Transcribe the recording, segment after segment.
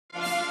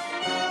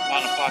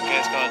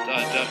podcast called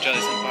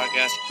Jellison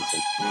Podcast.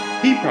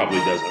 He probably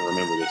doesn't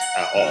remember this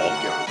at all.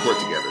 Yeah, we work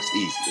together. It's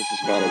easy. This is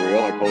kind of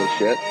real, like holy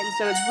shit. And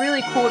so it's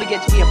really cool to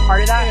get to be a part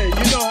of that. Hey,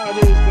 you know how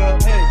it is, bro.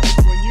 Hey,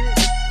 when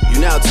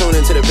you now tune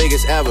into the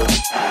biggest ever.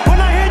 We're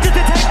not here just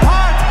to take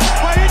part.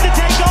 We're here to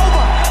take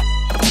over.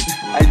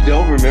 I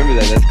don't remember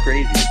that. That's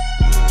crazy.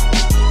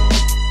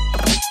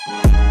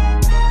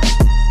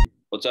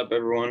 What's up,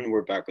 everyone?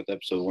 We're back with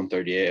episode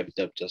 138 of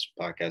the Just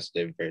Podcast.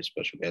 Today, very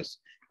special guest,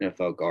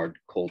 NFL guard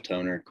Cole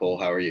Toner. Cole,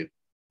 how are you?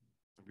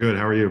 Good.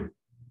 How are you?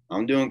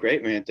 I'm doing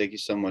great, man. Thank you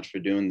so much for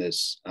doing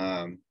this.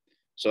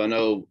 So I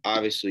know,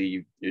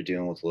 obviously, you're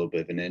dealing with a little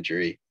bit of an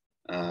injury.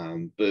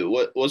 But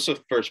what's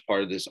the first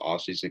part of this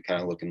offseason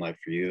kind of looking like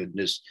for you? And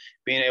just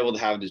being able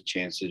to have the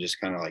chance to just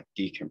kind of like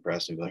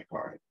decompress and be like, all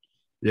right.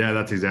 Yeah,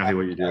 that's exactly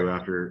what you do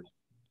after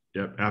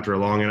a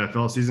long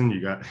NFL season.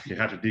 You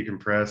have to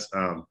decompress.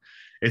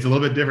 It's a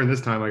little bit different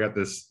this time. I got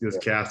this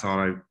cast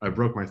on. I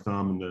broke my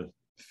thumb in the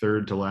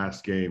third to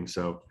last game.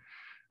 So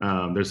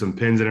there's some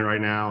pins in it right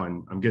now,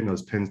 and I'm getting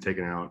those pins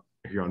taken out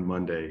here on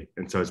Monday.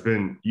 And so it's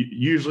been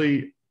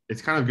usually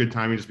it's kind of good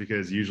timing just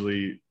because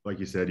usually, like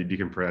you said, you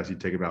decompress. You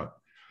take about,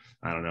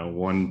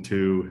 1,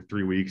 2,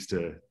 3 weeks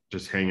to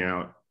just hang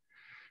out,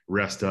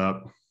 rest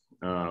up.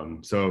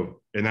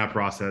 So in that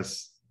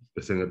process,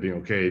 this ended up being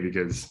okay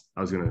because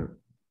I was going to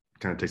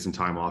kind of take some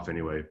time off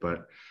anyway.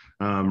 But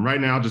right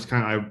now, just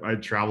kind of I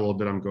travel a little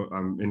bit.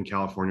 I'm in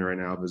California right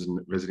now,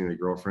 visiting the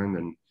girlfriend,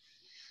 and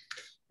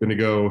going to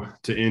go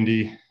to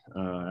Indy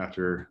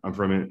after I'm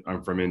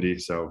from Indy,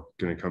 so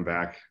going to come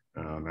back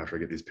after I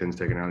get these pins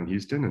taken out in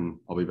Houston, and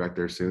I'll be back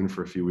there soon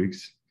for a few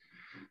weeks.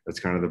 That's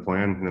kind of the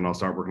plan, and then I'll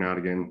start working out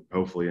again,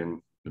 hopefully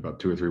in about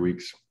 2 or 3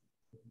 weeks.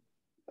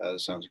 That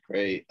sounds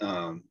great.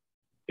 But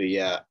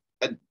yeah,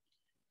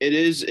 it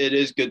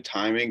is good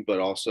timing, but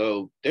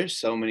also there's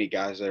so many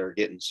guys that are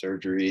getting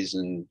surgeries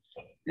and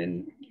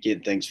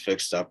getting things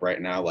fixed up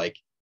right now. Like,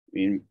 I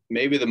mean,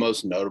 maybe the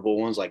most notable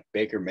ones, like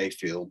Baker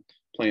Mayfield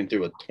playing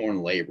through a torn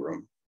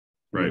labrum.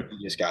 Right.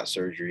 He just got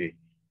surgery.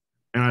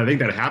 And I think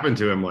that happened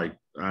to him like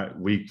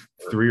week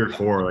 3 or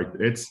 4. Like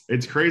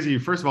it's crazy.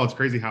 First of all, it's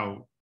crazy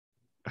how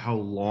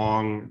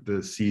long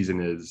the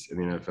season is in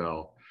the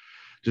NFL.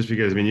 Just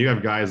because, I mean, you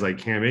have guys like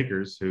Cam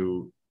Akers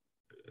who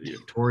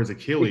tore his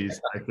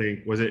Achilles, I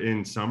think, was it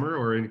in summer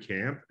or in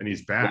camp, and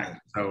he's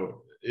back.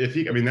 So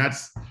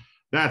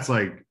that's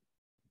like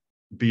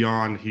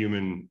beyond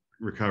human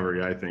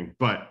recovery, I think.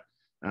 But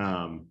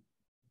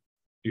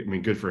I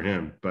mean, good for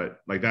him, but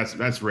like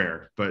that's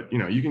rare. But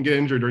you can get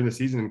injured during the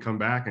season and come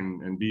back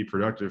and be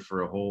productive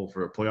for a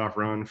playoff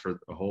run for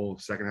a whole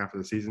second half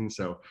of the season.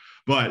 So,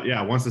 but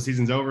yeah, once the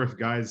season's over, if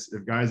guys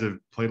have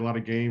played a lot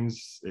of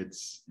games,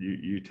 it's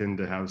you tend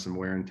to have some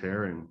wear and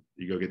tear, and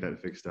you go get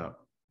that fixed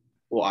up.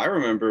 Well, I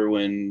remember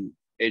when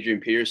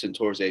Adrian Peterson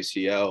tore his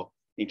ACL,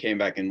 he came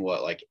back in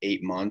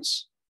 8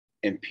 months,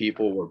 and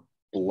people were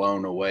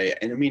blown away.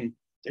 And I mean,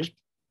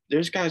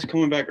 there's guys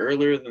coming back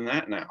earlier than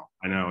that now.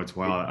 I know, it's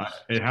wild.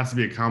 It has to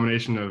be a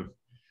combination of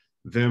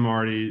them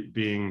already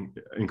being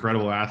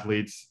incredible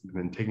athletes and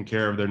then taking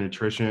care of their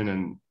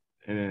nutrition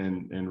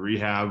and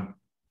rehab,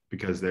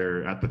 because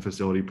they're at the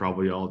facility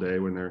probably all day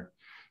when they're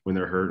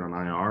hurt on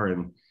IR,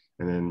 and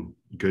then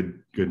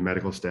good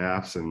medical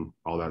staffs and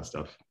all that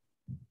stuff.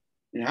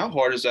 And how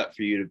hard is that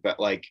for you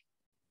to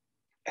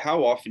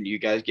how often do you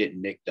guys get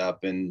nicked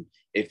up? And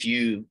if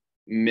you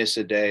miss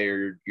a day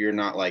or you're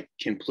not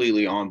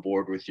completely on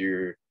board with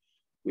your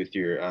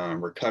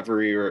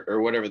recovery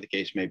or whatever the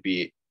case may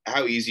be,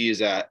 how easy is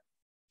that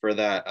for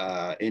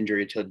that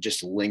injury to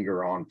just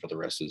linger on for the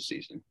rest of the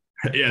season?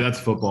 Yeah, that's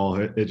football.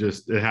 It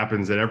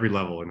happens at every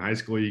level. In high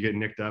school, you get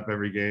nicked up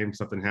every game.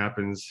 Something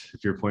happens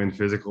if you're playing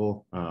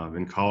physical.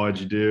 In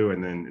college, you do.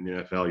 And then in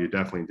the NFL, you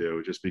definitely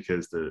do, just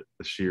because the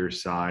sheer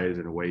size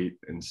and weight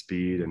and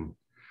speed and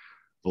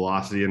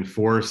velocity and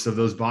force of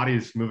those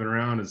bodies moving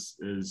around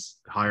is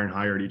higher and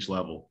higher at each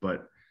level.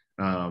 But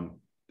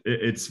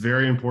it's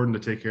very important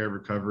to take care of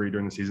recovery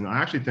during the season.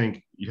 I actually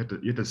think you have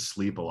to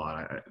sleep a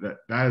lot.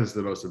 That is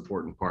the most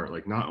important part.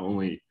 Not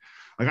only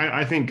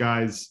I think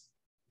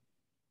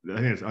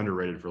it's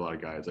underrated for a lot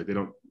of guys. They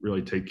don't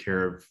really take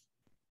care of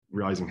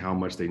realizing how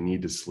much they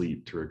need to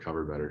sleep to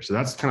recover better. So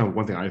that's kind of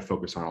one thing I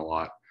focus on a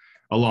lot,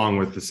 along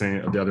with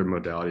the other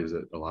modalities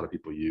that a lot of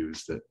people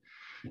use that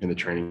in the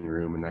training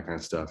room and that kind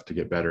of stuff to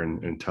get better,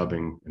 and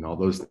tubbing and all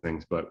those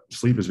things. But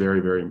sleep is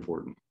very, very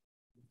important.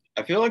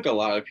 I feel like a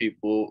lot of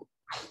people,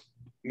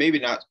 maybe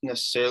not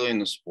necessarily in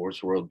the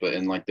sports world, but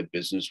in the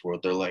business world,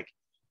 they're like,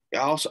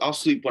 yeah, I'll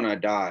sleep when I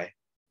die.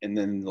 And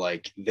then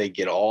they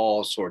get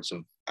all sorts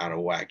of out of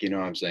whack. You know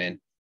what I'm saying?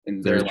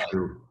 And they're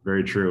true.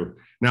 Very true.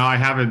 Now, I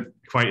haven't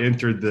quite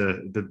entered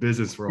the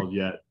business world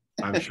yet.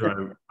 I'm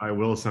sure I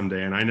will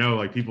someday. And I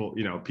know people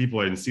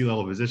in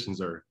C-level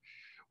positions are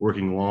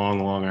working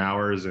long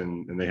hours,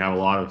 and they have a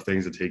lot of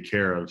things to take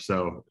care of.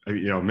 So,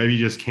 maybe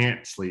you just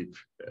can't sleep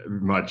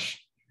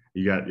much.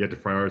 You have to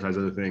prioritize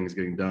other things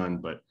getting done.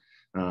 But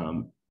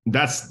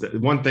that's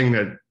one thing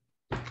that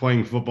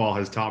playing football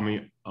has taught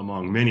me,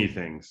 among many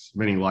things,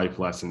 many life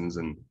lessons.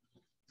 And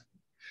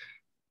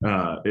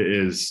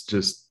is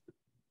just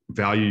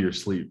value your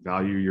sleep,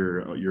 value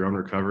your own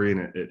recovery,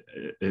 and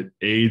it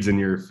aids in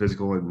your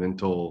physical and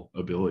mental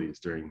abilities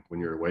when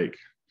you're awake,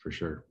 for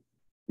sure.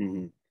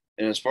 Mm-hmm.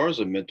 And as far as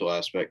the mental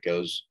aspect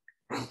goes,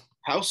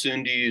 how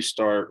soon do you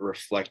start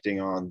reflecting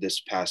on this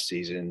past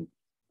season?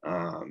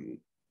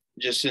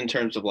 Just in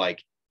terms of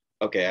like,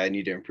 okay, I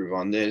need to improve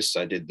on this.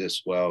 I did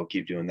this well,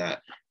 keep doing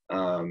that.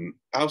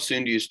 How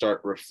soon do you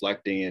start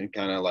reflecting and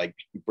kind of like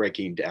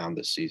breaking down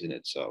the season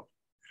itself?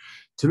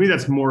 To me,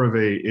 that's more of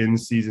a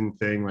in-season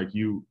thing. Like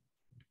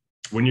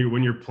when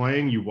you're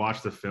playing, you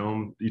watch the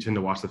film. You tend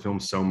to watch the film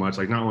so much.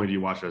 Like not only do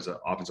you watch it as an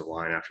offensive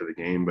line after the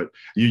game, but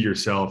you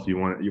yourself, you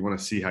want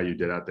to see how you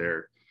did out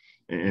there,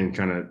 and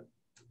kind of,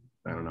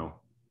 I don't know,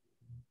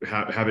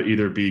 have it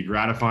either be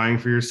gratifying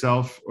for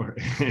yourself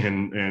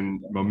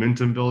and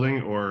momentum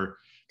building, or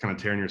kind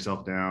of tearing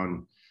yourself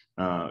down.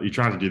 You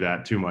try not to do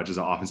that too much as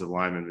an offensive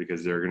lineman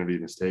because there are going to be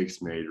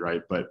mistakes made,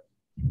 right? But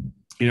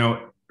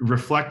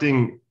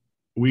reflecting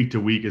week to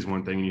week is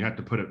one thing, and you have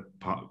to put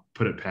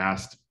it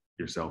past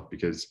yourself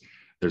because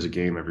there's a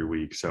game every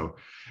week. So,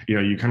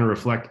 you kind of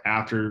reflect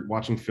after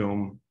watching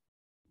film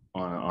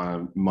on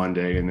a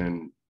Monday and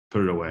then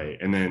put it away.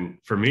 And then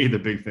for me, the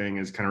big thing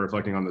is kind of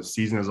reflecting on the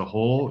season as a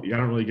whole. I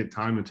don't really get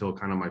time until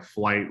kind of my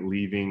flight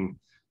leaving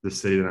the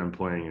city that I'm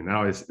playing in.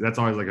 That's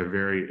always like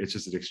it's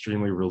just an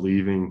extremely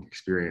relieving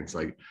experience.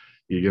 Like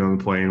you get on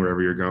the plane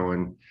wherever you're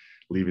going,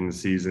 leaving the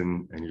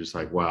season, and you're just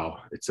like, wow,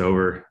 it's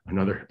over.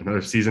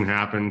 Another season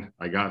happened.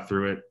 I got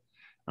through it.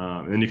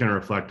 And then you kind of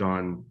reflect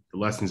on the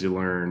lessons you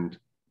learned,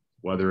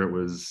 whether it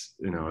was,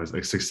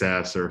 a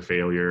success or a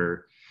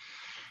failure,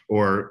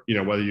 or,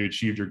 whether you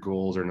achieved your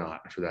goals or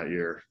not for that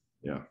year.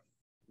 Yeah.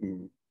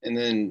 And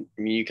then,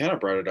 you kind of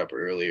brought it up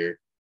earlier.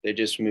 They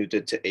just moved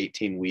it to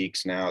 18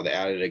 weeks now. They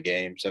added a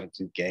game,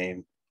 17th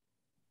game.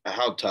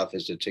 How tough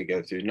is it to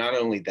go through? Not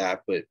only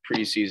that, but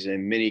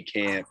preseason, mini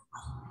camp,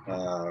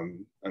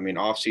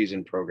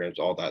 off-season programs,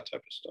 all that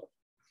type of stuff.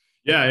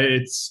 Yeah,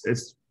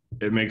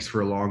 it makes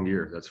for a long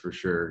year, that's for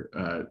sure.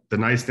 The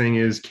nice thing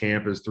is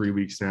camp is 3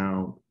 weeks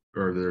now,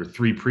 or there are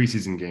 3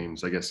 preseason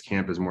games. I guess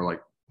camp is more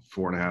like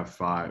 4.5,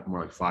 5,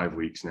 more like 5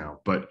 weeks now.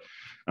 But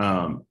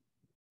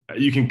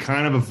you can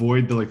kind of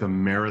avoid the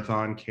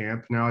marathon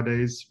camp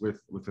nowadays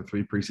with the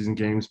 3 preseason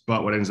games.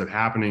 But what ends up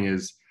happening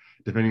is,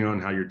 depending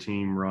on how your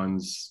team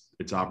runs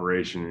its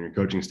operation and your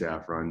coaching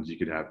staff runs, you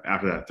could have,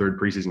 after that 3rd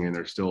preseason game,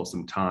 there's still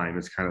some time.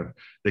 It's kind of,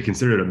 they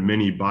consider it a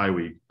mini bye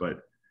week, but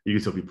you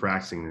can still be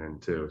practicing then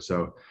too.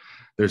 So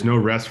there's no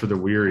rest for the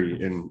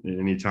weary in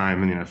any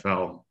time in the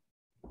NFL.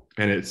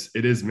 And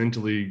it is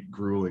mentally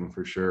grueling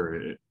for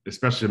sure.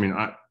 Especially,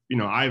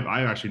 I've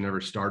actually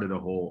never started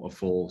a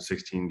full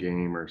 16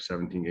 game or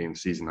 17 game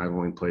season. I've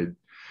only played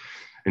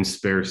in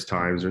sparse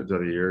times throughout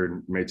the year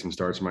and made some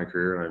starts in my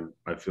career. And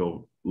I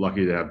feel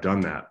lucky to have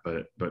done that.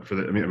 But for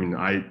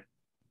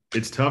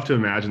it's tough to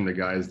imagine the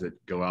guys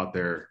that go out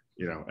there,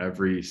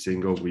 every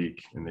single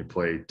week and they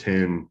play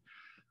 10,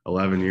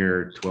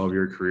 11-year,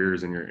 12-year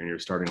careers, and you're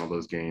starting all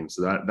those games.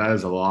 So that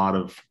is a lot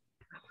of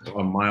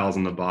miles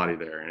in the body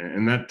there,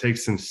 and that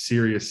takes some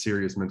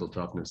serious mental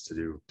toughness to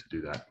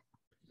do that.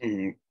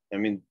 Mm-hmm.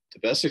 The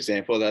best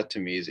example of that to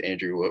me is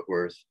Andrew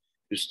Whitworth,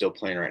 who's still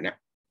playing right now.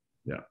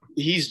 Yeah,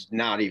 he's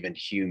not even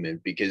human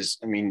because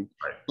right.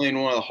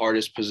 Playing one of the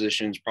hardest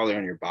positions probably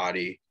on your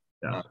body,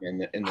 yeah. In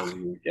the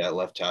league at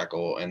left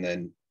tackle, and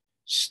then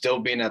still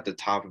being at the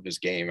top of his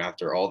game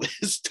after all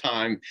this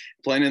time,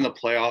 playing in the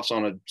playoffs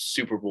on a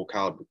Super Bowl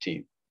caliber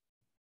team.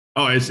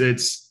 Oh,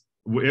 it's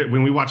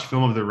when we watch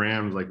film of the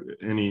Rams, like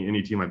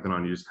any team I've been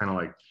on, you just kind of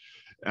like,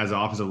 as an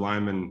offensive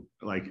lineman,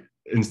 like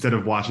instead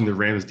of watching the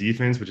Rams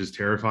defense, which is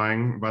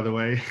terrifying, by the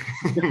way,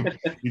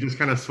 you just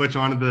kind of switch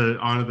onto the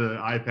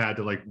iPad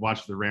to like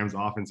watch the Rams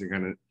offense and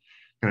kind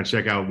of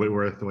check out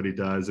Whitworth, what he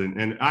does.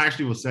 And I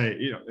actually will say,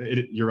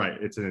 you're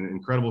right. It's an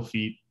incredible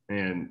feat,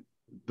 and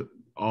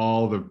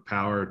all the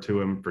power to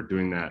him for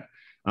doing that.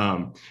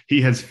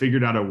 He has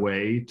figured out a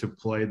way to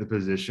play the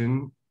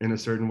position in a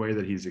certain way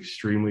that he's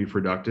extremely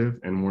productive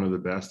and one of the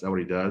best at what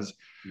he does,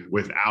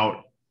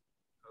 without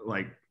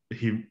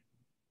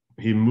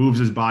he moves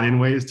his body in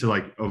ways to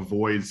like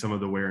avoid some of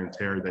the wear and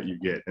tear that you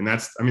get. And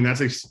that's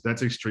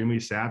extremely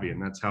savvy.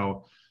 And that's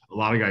how a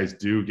lot of guys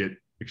do get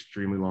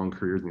extremely long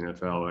careers in the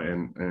NFL.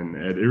 And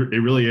it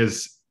really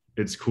is,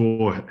 it's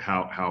cool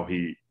how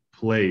he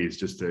plays,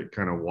 just to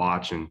kind of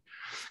watch, and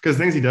because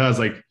things he does,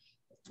 like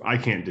I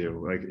can't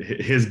do. Like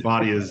his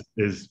body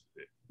is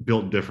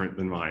built different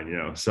than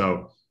mine,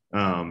 So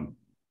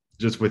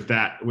just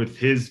with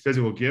his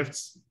physical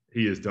gifts,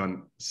 he has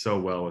done so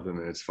well with them,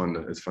 and it's fun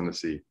to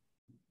see.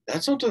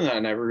 That's something that I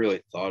never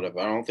really thought of.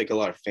 I don't think a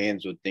lot of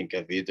fans would think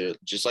of either.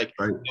 Just like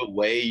right. The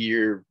way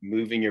you're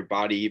moving your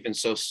body even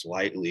so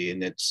slightly,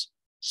 and it's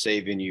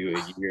saving you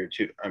a year or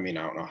two. I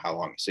don't know how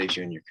long it saves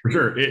you in your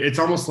career. For sure. It's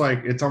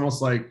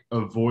almost like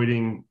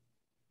avoiding.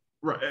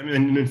 Right.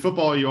 In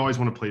football, you always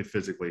want to play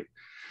physically,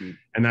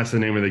 and that's the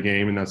name of the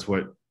game, and that's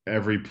what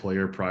every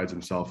player prides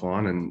himself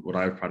on, and what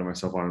I've prided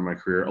myself on in my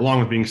career, along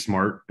with being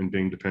smart and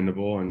being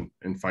dependable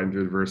and fighting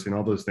through adversity and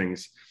all those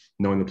things,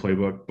 knowing the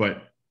playbook,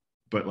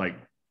 but like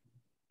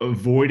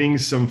avoiding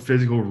some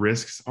physical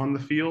risks on the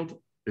field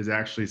is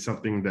actually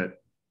something that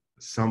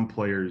some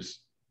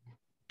players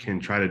can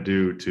try to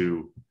do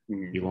to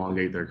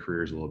elongate their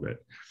careers a little bit.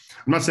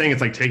 I'm not saying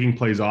it's like taking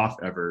plays off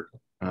ever,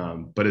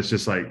 but it's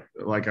just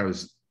like I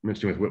was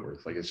mentioning with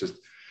Whitworth, like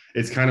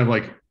it's kind of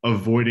like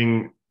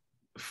avoiding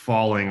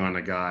falling on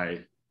a guy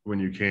when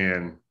you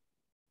can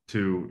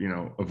to, you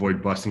know,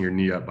 avoid busting your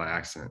knee up by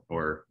accident,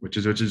 or which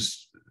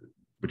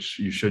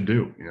you should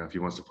do, you know, if he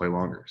wants to play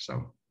longer.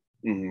 So,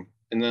 and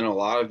then a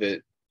lot of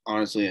it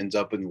honestly ends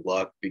up in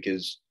luck,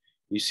 because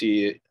you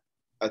see it.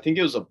 I think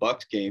it was a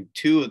Bucs game.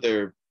 2 of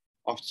their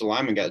offensive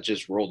linemen got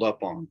just rolled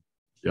up on.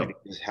 Yep. It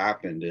just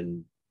happened,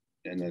 and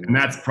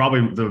that's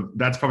probably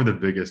the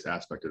biggest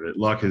aspect of it.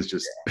 Luck is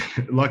just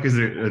luck is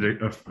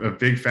a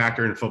big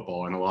factor in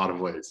football in a lot of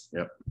ways.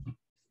 Yep.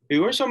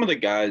 Who are some of the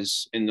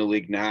guys in the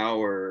league now,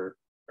 or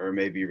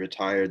maybe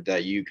retired,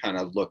 that you kind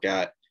of look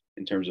at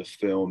in terms of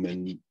film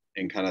and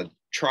kind of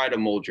try to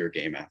mold your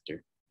game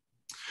after?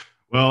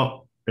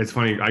 Well, it's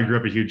funny. I grew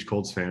up a huge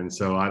Colts fan,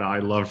 so I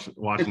loved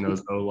watching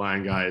those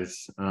O-line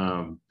guys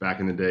back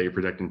in the day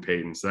protecting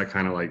Peyton. So that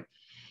kind of like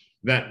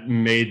that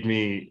made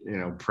me, you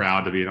know,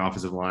 proud to be an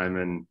offensive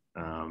lineman.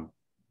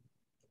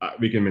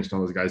 We can mention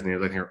all those guys'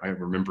 names. I think I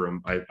remember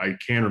them. I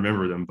can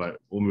remember them, but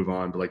we'll move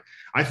on. But like,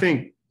 I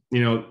think,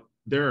 you know,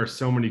 there are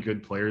so many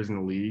good players in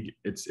the league.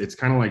 It's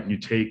kind of like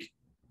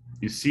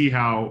you see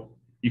how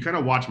you kind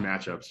of watch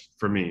matchups.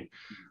 For me,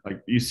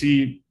 like you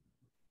see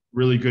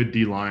really good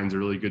D lines or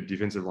really good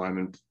defensive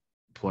linemen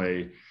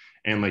play,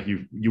 and like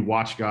you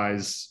watch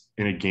guys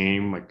in a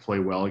game like play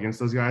well against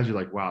those guys. You're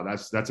like, wow,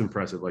 that's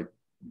impressive. Like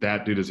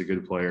that dude is a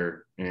good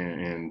player,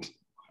 and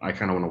I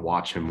kind of want to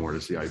watch him more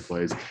to see how he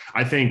plays.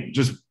 I think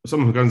just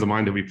someone who comes to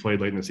mind that we played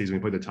late in the season,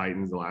 we played the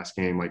Titans the last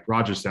game, like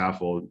Roger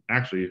Saffold.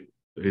 Actually,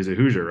 he's a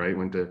Hoosier, right?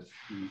 Went to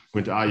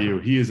IU.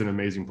 He is an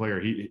amazing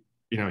player.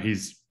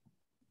 He's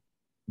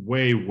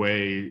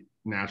way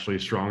naturally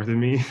stronger than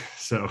me,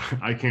 so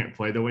I can't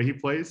play the way he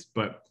plays,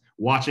 but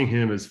watching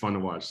him is fun to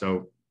watch.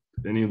 So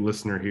any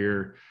listener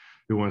here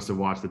who wants to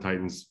watch the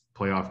Titans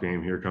playoff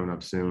game here coming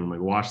up soon, like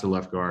watch the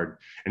left guard.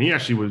 And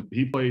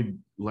he played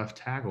left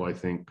tackle, I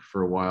think,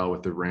 for a while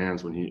with the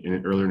Rams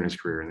earlier in his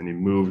career, and then he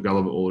moved, got a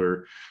little bit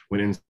older,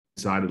 went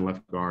inside and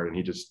left guard, and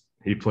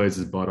he plays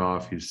his butt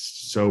off. He's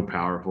so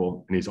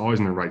powerful, and he's always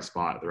in the right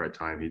spot at the right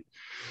time. He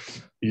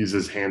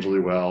uses hands really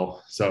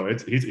well. So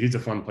he's a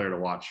fun player to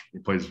watch. He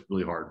plays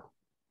really hard.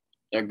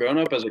 Now, growing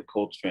up as a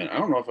Colts fan, I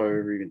don't know if I've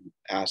ever even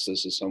asked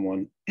this to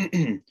someone.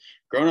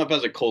 Growing up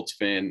as a Colts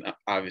fan,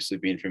 obviously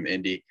being from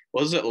Indy,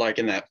 what was it like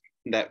in that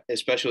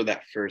especially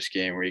that first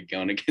game where you're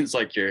going against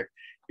like your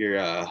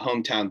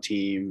hometown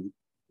team,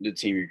 the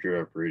team you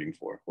grew up rooting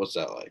for? What's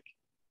that like?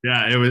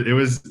 Yeah,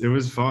 it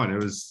was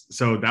fun.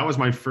 So that was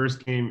my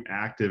first game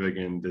active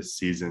again this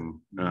season.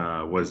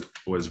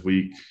 Was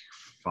week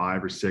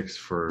 5 or 6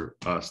 for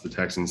us, the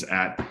Texans,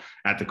 at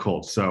the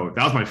Colts. So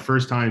that was my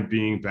first time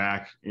being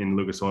back in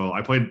Lucas Oil.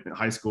 I played in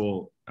high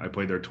school. I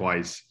played there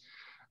twice,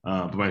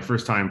 but my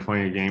first time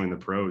playing a game in the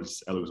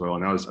pros at Lucas Oil,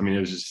 and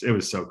it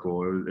was so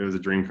cool. It was a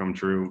dream come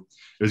true.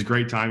 It was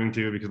great timing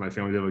too, because my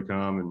family was able to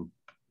come,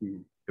 and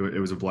it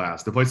was a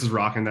blast. The place was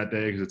rocking that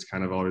day because it's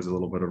kind of always a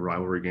little bit of a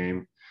rivalry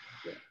game.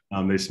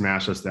 They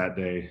smashed us that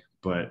day,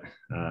 but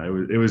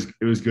it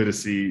was good to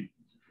see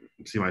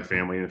my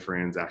family and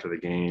friends after the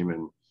game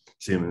and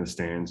see them in the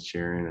stands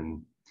cheering.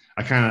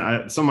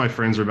 And some of my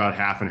friends were about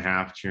half and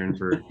half, cheering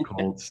for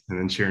Colts and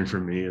then cheering for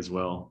me as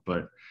well.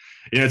 But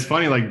yeah, it's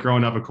funny, like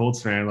growing up a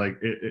Colts fan, like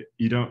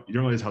you don't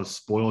realize how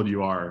spoiled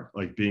you are,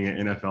 like being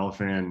an NFL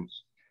fan.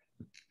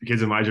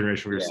 Kids of my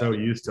generation, we were so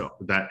used to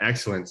that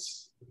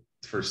excellence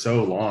for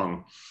so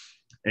long,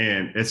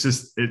 and it's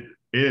just it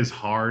is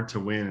hard to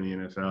win in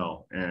the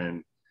NFL.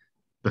 And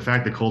the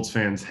fact that Colts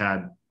fans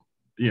had,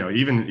 you know,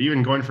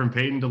 even going from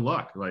Peyton to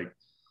Luck, like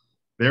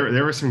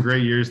there were some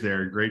great years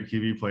there, great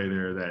QB play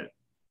there that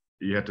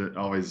you have to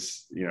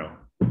always, you know,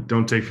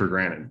 don't take for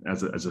granted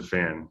as a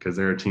fan, because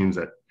there are teams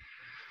that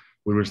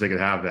we wish they could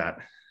have that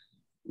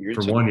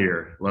for 1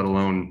 year, let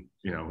alone,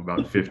 you know,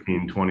 about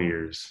 15, 20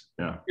 years.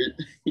 Yeah.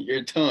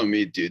 You're telling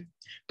me, dude,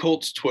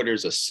 Colts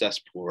Twitter's a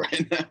cesspool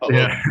right now.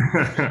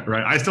 Yeah.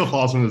 Right. I still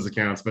follow some of those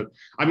accounts, but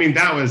I mean,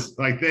 that was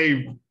like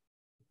it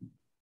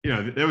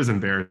was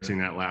embarrassing,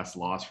 that last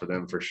loss for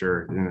them for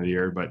sure at the end of the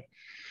year,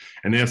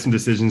 and they have some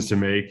decisions to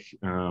make.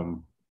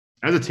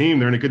 As a team,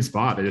 they're in a good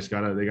spot. They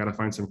gotta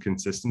find some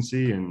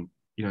consistency, and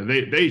you know,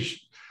 they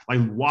like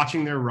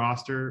watching their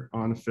roster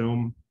on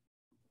film.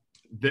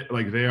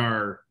 They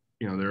are,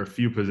 you know, they're a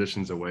few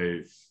positions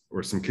away,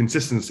 or some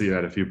consistency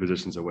at a few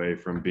positions away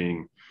from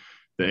being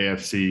the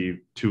AFC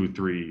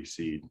 2-3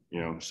 seed.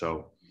 You know,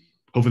 so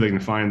hopefully they can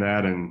find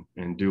that and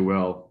do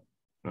well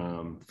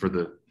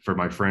for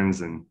my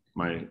friends and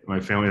my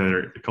family that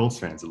are Colts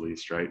fans, at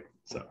least, right?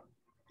 So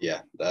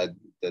yeah, that'd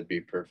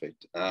be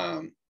perfect.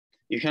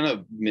 You kind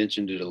of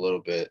mentioned it a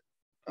little bit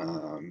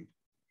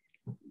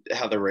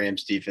how the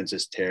Rams defense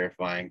is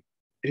terrifying.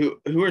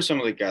 Who are some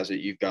of the guys that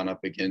you've gone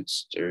up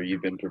against or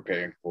you've been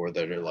preparing for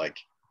that are like,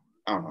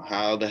 I don't know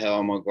how the hell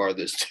I'm gonna guard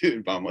this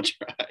dude, but I'm gonna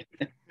try.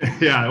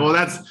 Yeah, well,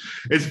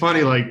 it's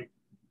funny. Like,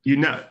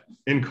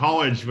 in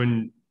college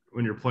when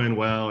you're playing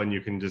well and you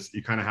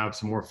kind of have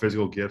some more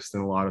physical gifts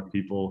than a lot of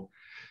people,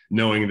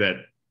 knowing that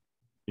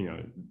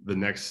the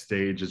next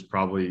stage is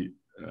probably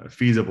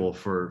feasible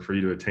for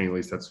you to attain. At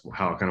least that's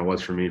how it kind of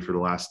was for me for the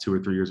last 2 or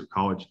 3 years of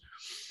college.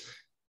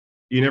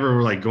 You never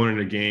were like going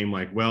into a game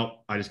like,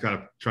 well, I just got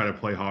to try to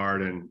play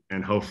hard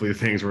and hopefully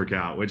things work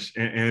out, which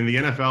and in the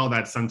NFL,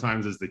 that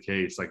sometimes is the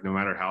case, like no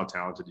matter how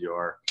talented you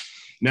are.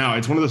 Now,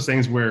 it's one of those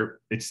things where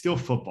it's still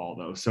football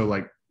though. So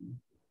like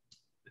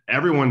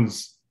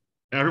everyone's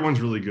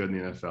really good in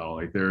the NFL.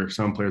 Like there are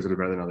some players that are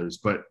better than others,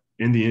 but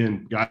in the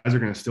end, guys are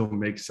going to still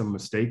make some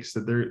mistakes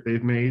that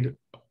they've made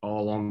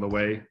all along the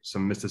way.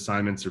 Some missed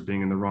assignments or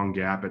being in the wrong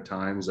gap at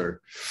times,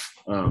 or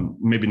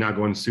maybe not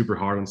going super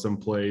hard on some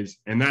plays.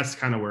 And that's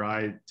kind of where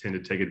I tend to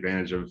take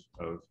advantage of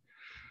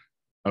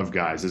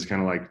guys. It's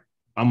kind of like,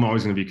 I'm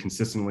always going to be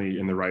consistently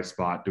in the right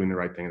spot, doing the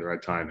right thing at the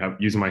right time,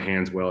 using my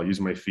hands well,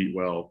 using my feet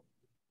well,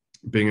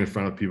 being in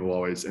front of people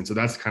always. And so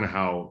that's kind of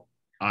how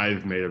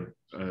I've made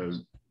a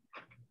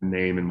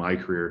name in my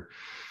career.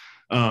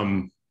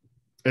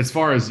 As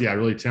far as,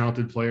 really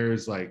talented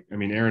players, like, I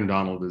mean, Aaron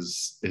Donald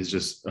is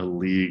just a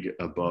league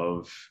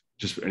above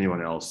just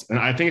anyone else. And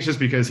I think it's just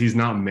because he's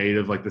not made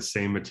of like the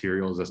same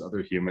materials as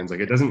other humans.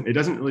 Like it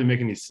doesn't really make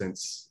any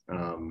sense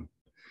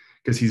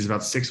because he's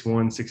about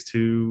 6'1",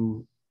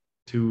 6'2",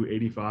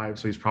 285.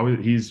 So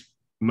he's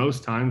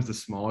most times the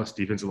smallest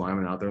defensive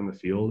lineman out there in the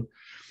field.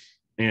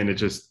 And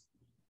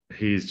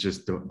he's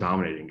just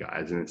dominating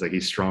guys. And it's like,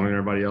 he's stronger than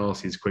everybody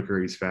else. He's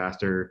quicker, he's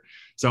faster.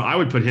 So I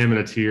would put him in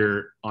a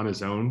tier on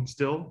his own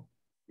still.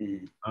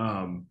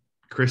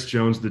 Chris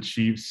Jones, the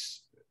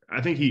Chiefs,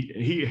 I think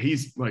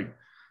he's like,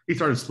 he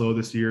started slow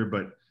this year,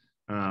 but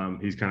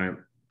he's kind of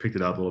picked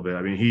it up a little bit.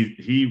 I mean,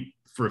 he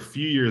for a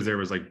few years there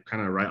was like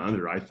kind of right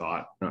under, I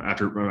thought,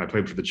 after when I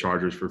played for the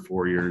Chargers for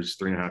 4 years,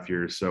 3.5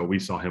 years. So we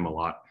saw him a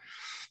lot.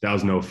 That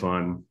was no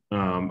fun.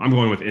 I'm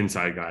going with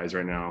inside guys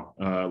right now.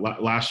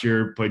 Last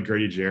year played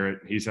Grady Jarrett.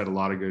 He's had a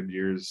lot of good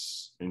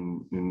years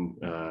in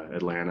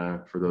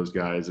Atlanta for those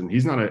guys. And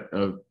he's not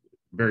a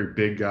very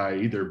big guy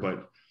either,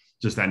 but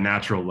just that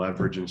natural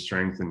leverage and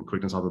strength and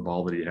quickness off the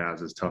ball that he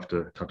has is tough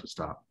to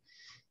stop.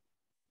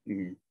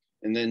 Mm-hmm.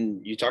 And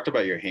then you talked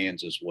about your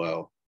hands as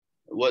well.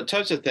 What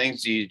types of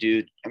things do you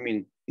do? I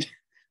mean,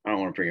 I don't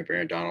want to bring up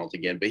Aaron Donald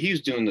again, but he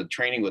was doing the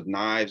training with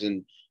knives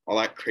and all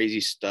that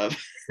crazy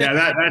stuff. Yeah,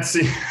 that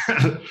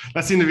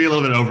seemed to be a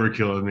little bit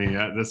overkill with me.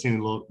 That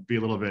seemed to be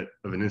a little bit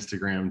of an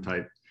Instagram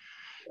type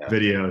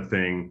video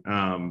thing.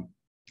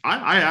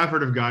 I have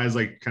heard of guys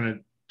like kind of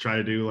try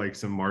to do like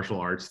some martial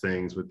arts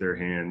things with their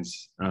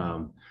hands.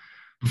 But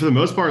for the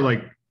most part,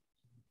 like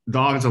the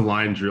offensive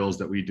line drills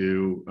that we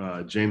do,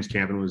 James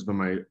Campen has been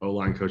my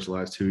O-line coach the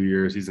last 2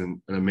 years. He's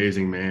an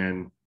amazing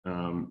man.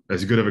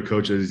 As good of a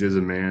coach as he is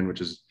a man,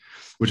 which is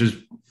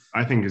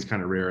I think is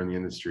kind of rare in the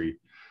industry.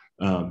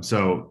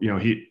 So,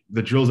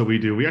 the drills that we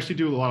do, we actually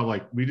do a lot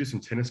of we do some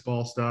tennis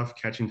ball stuff,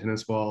 catching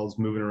tennis balls,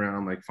 moving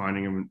around, like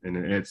finding them. And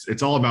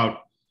it's all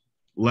about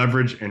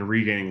leverage and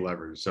regaining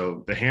leverage.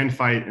 So the hand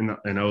fight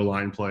in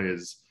O-line play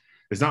is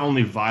not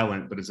only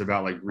violent, but it's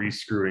about like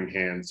re-screwing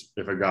hands.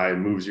 If a guy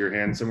moves your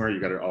hand somewhere,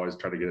 you got to always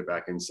try to get it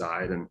back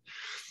inside.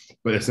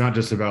 But it's not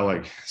just about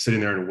like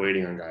sitting there and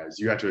waiting on guys.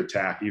 You got to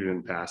attack even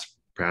in pass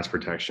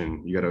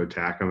protection. You got to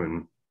attack them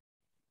and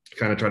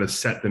kind of try to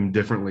set them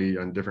differently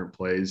on different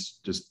plays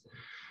just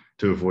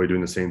to avoid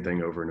doing the same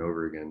thing over and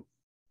over again.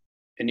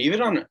 And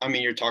even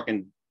you're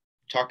talking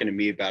to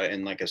me about it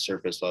in like a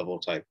surface level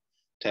type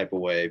of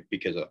way,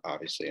 because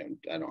obviously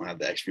I don't have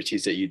the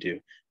expertise that you do,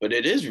 but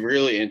it is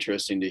really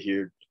interesting to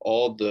hear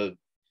all the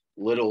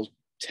little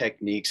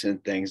techniques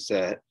and things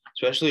that,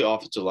 especially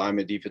offensive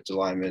linemen, defensive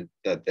linemen,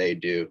 that they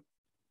do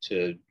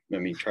to,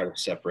 try to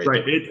separate.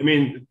 Right.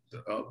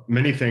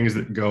 Many things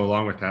that go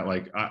along with that.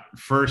 Like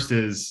first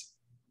is,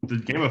 the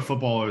game of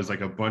football is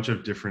like a bunch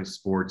of different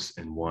sports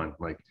in one.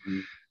 Like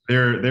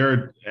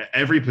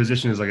every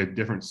position is like a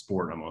different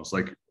sport almost.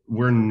 Like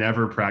we're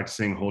never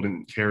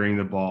practicing carrying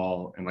the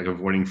ball and like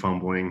avoiding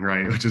fumbling,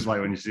 right? Which is why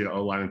when you see an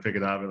O-lineman pick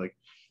it up, and like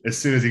as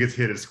soon as he gets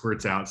hit, it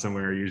squirts out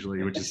somewhere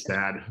usually, which is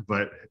sad.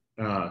 But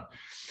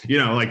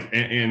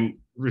and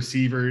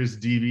receivers,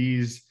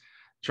 DBs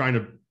trying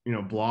to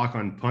block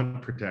on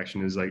punt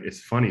protection is like,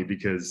 it's funny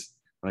because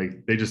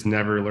like they just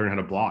never learn how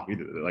to block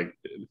either. Like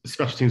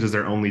special teams is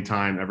their only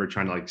time ever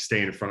trying to like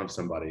stay in front of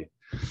somebody.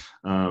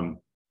 So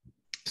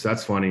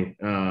that's funny.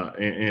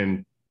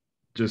 And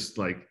just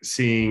like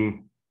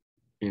seeing,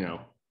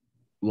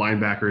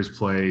 linebackers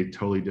play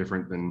totally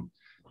different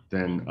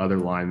than other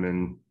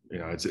linemen.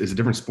 It's a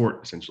different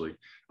sport essentially.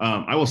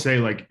 I will say,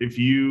 like,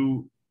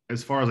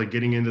 as far as like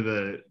getting into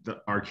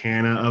the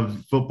arcana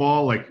of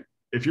football, like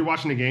if you're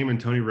watching a game and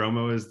Tony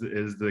Romo is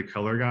the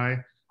color guy,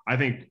 I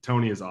think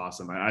Tony is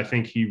awesome. I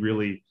think he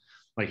really,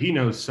 like, he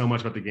knows so much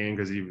about the game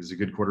because he was a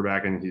good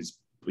quarterback and he's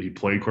he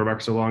played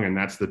quarterback so long, and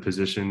that's the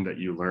position that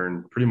you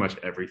learn pretty much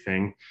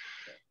everything.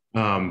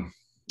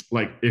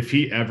 Like if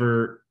he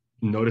ever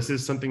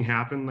notices something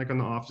happen, like on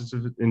the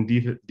offensive and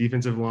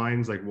defensive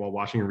lines, like while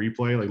watching a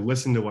replay, like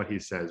listen to what he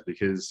says,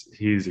 because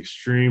he's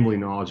extremely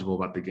knowledgeable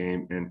about the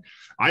game. And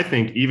I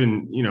think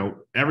even,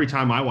 every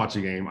time I watch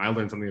a game, I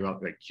learn something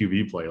about like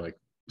QB play, like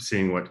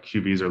seeing what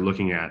QBs are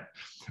looking at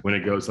when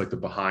it goes like the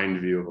behind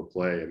view of a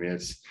play. I mean,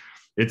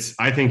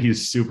 I think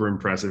he's super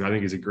impressive. I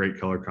think he's a great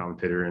color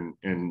commentator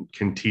and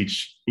can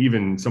teach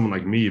even someone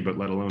like me, but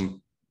let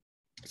alone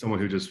someone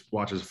who just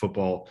watches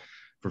football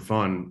for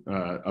fun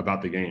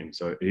about the game.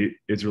 So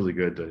it's really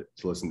good to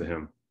listen to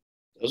him.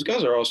 Those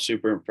guys are all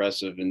super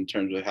impressive in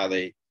terms of how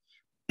they,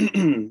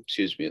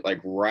 excuse me,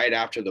 like right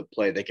after the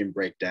play, they can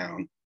break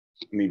down.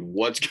 I mean,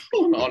 what's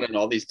going on in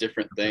all these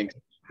different things.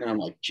 And I'm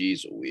like,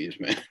 geez Louise,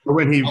 man. But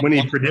when he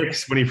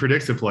predicts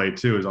a play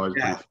too is always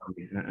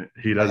pretty funny.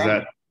 He does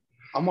that.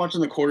 I'm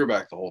watching the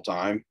quarterback the whole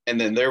time, and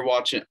then they're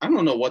watching. I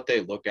don't know what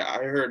they look at.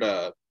 I heard,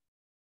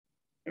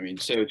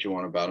 say what you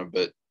want about him,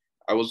 but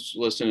I was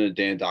listening to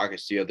Dan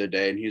Dawkins the other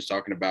day, and he was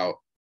talking about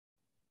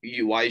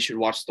why you should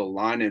watch the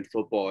line in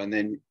football. And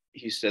then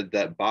he said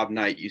that Bob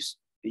Knight,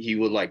 he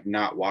would like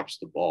not watch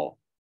the ball.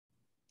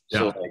 Yeah.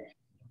 So like,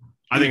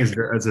 I think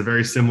it's a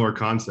very similar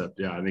concept.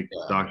 Yeah, I think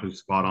Doctor's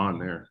spot on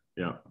there.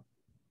 Yeah.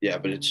 Yeah,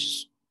 but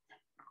it's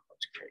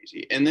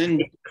crazy. And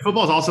then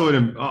football is also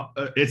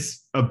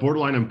it's a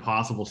borderline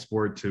impossible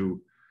sport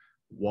to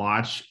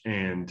watch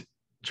and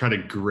try to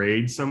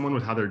grade someone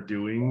with how they're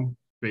doing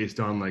based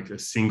on like a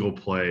single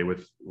play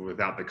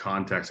without the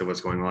context of what's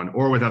going on,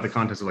 or without the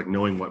context of like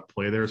knowing what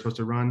play they were supposed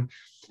to run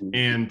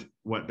and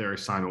what their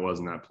assignment was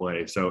in that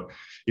play. So,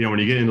 when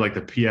you get into like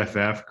the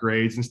PFF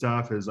grades and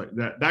stuff, is like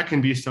that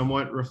can be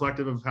somewhat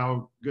reflective of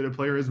how good a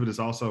player is, but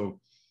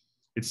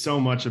it's so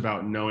much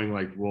about knowing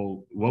like,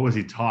 well, what was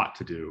he taught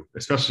to do,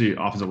 especially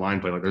offensive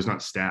line play? Like there's not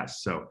stats.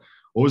 So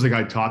what was the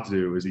guy taught to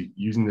do? Is he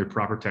using the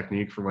proper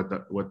technique for what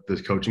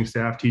the coaching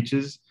staff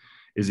teaches?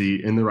 Is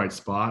he in the right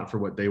spot for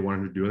what they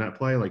want him to do in that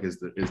play? Like, did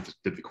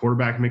the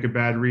quarterback make a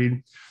bad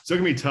read? So it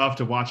can be tough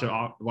to watch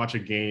a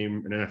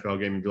game, an NFL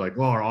game, and be like,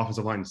 well, our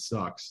offensive line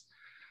sucks.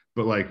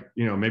 But like,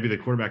 maybe the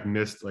quarterback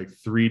missed like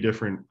 3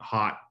 different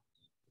hot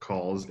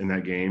calls in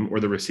that game, or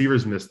the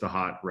receivers missed the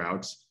hot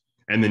routes.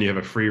 And then you have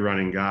a free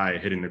running guy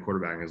hitting the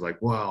quarterback, and it's like,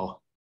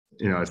 well,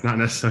 it's not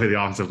necessarily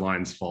the offensive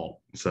line's fault.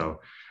 So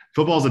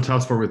football is a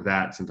tough sport with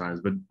that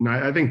sometimes, but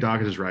I think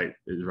Doc is right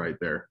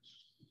there.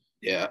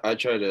 Yeah, I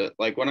try to,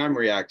 like, when I'm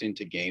reacting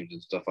to games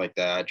and stuff like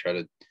that, I try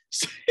to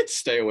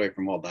stay away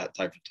from all that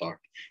type of talk.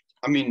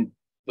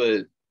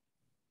 The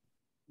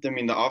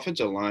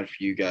offensive line for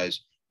you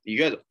guys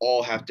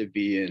all have to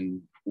be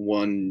in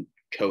one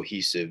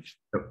cohesive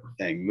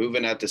thing,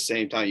 moving at the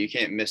same time. You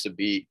can't miss a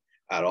beat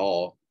at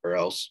all, or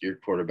else your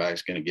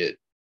quarterback's going to get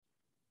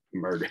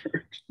murdered.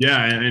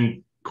 Yeah,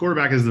 and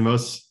quarterback is the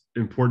most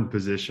important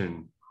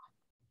position,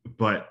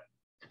 but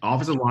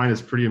offensive line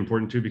is pretty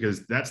important too,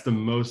 because that's the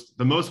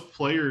most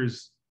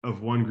players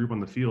of one group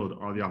on the field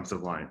are the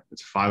offensive line.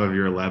 It's 5 of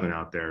your 11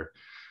 out there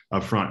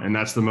up front, and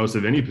that's the most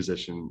of any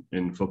position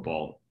in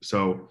football.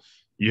 So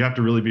you have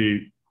to really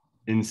be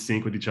in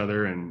sync with each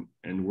other and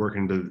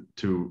working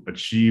to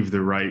achieve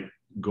the right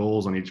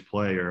goals on each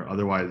play, or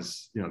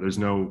otherwise, there's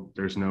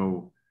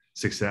no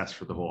success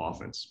for the whole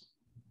offense.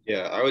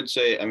 Yeah, I would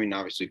say,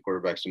 obviously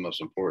quarterback's the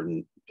most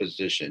important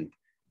position,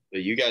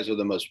 but you guys are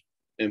the most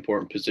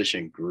important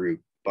position group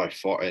by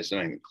far. It's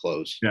not even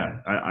close. Yeah,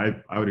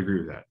 I would agree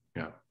with that.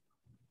 Yeah.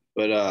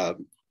 But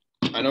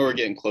I know we're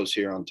getting close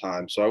here on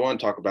time, so I want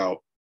to talk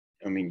about,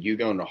 you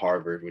going to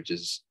Harvard, which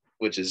is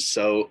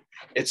so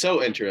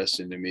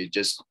interesting to me,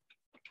 just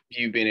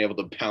you being able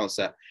to balance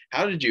that.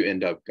 How did you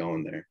end up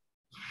going there?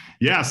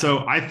 Yeah,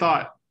 so I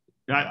thought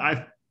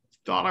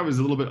I was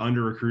a little bit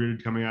under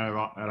recruited coming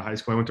out of high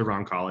school. I went to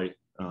Roncalli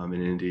in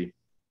Indy,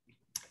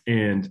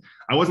 and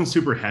I wasn't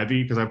super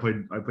heavy because I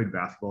played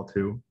basketball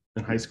too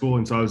in high school,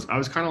 and so I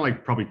was kind of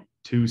like probably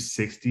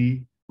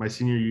 260 my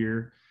senior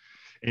year,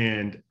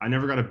 and I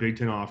never got a Big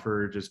Ten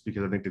offer just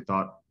because I think they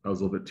thought I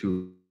was a little bit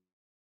too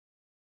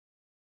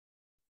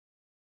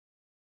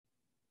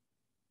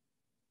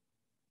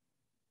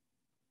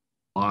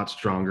lot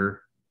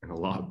stronger and a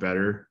lot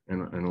better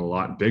and a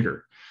lot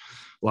bigger,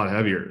 a lot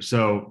heavier.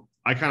 So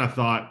I kind of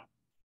thought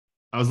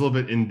I was a little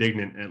bit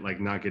indignant at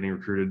like not getting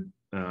recruited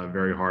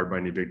very hard by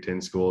any Big Ten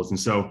schools. And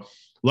so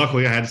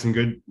luckily I had some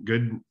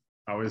good,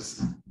 I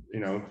was,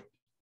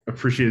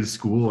 appreciated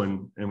school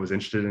and was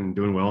interested in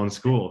doing well in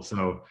school.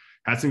 So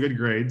had some good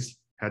grades,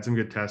 had some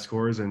good test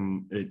scores,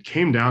 and it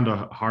came down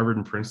to Harvard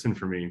and Princeton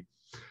for me.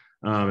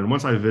 And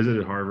once I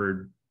visited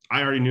Harvard,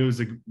 I already knew it was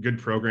a good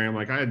program.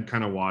 Like I had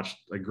kind of watched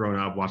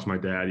my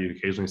dad. You'd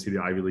occasionally see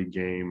the Ivy League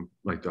game,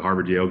 like the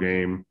Harvard Yale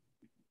game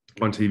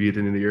on TV at the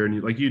end of the year.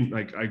 And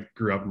I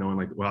grew up knowing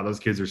like, wow, those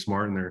kids are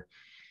smart and they're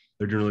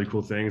doing really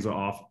cool things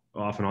off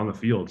and on the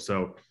field.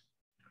 So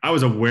I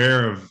was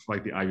aware of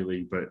like the Ivy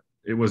League, but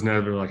it was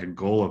never like a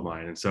goal of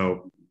mine. And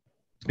so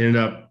I ended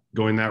up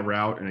going that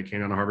route, and it came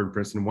down to Harvard and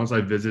Princeton. Once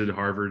I visited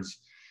Harvard's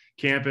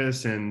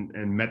campus and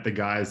met the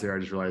guys there, I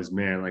just realized,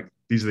 man, like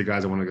these are the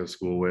guys I want to go to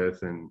school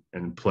with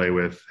and play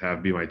with,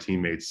 be my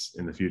teammates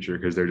in the future,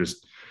 because they're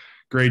just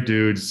great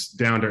dudes,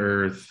 down to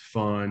earth,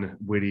 fun,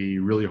 witty,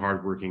 really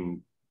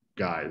hardworking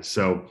guys.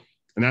 So,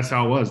 and that's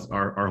how it was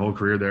our whole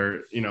career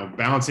there. You know,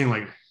 balancing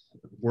like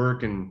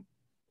work and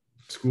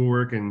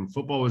schoolwork and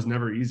football was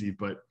never easy,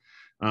 but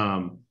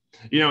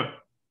you know,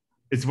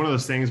 it's one of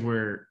those things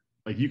where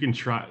like you can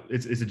try.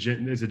 It's a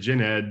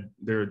gen ed.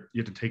 There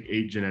you have to take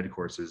 8 gen ed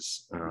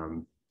courses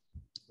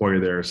while you're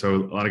there. So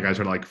a lot of guys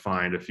try to like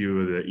find a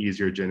few of the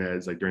easier gen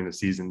eds like during the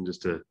season,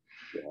 just to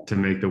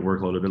make the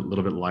workload a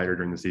little bit lighter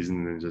during the season,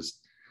 and then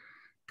just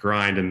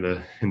grind in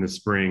the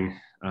spring.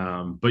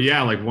 But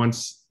yeah, like one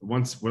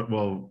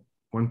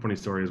funny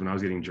story is when I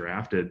was getting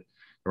drafted,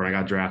 or when I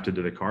got drafted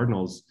to the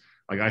Cardinals,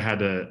 like I had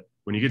to,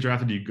 when you get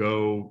drafted, you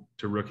go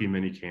to rookie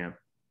mini camp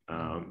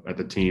at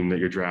the team that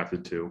you're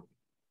drafted to.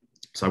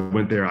 So I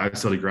went there. I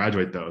still to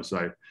graduate though.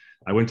 So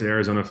I went to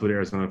Arizona,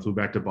 flew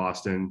back to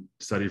Boston,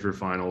 studied for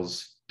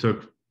finals,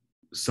 took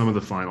some of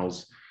the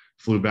finals,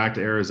 flew back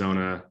to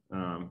Arizona,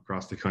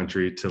 across the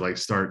country to like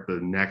start the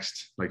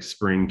next like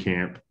spring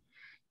camp,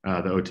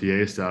 the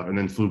OTA stuff, and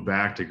then flew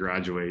back to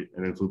graduate,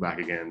 and then flew back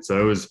again.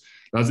 So that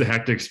was a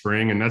hectic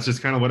spring, and that's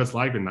just kind of what it's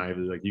like in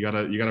Ivy. Like you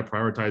gotta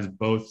prioritize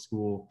both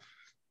school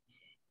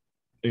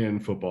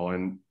and football.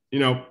 And you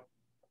know,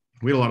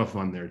 we had a lot of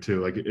fun there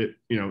too. Like you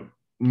know,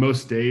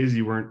 most days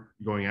you weren't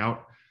going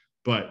out,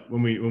 but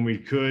when we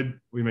could,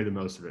 we made the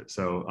most of it.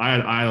 So I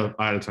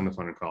had a ton of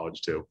fun in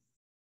college too.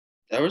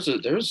 There was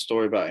a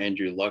story about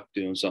Andrew Luck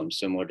doing something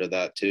similar to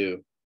that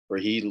too, where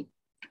he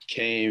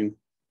came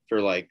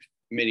for like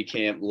mini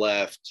camp,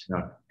 left,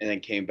 and then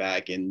came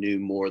back and knew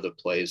more of the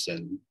place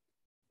than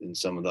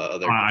some of the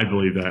other. I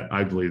believe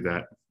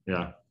that.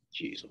 Yeah.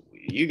 Jeez,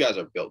 you guys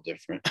are built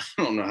different.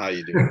 I don't know how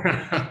you do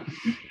it.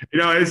 You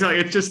know, it's like,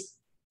 it's just,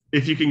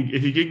 if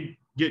you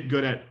get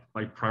good at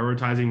like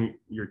prioritizing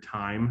your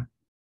time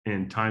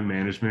and time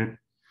management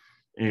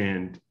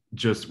and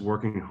just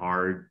working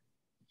hard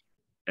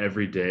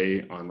every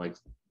day on like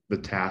the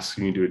tasks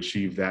you need to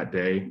achieve that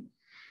day,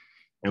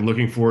 and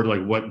looking forward to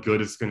like what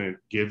good it's going to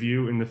give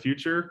you in the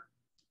future,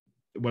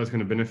 what it's going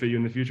to benefit you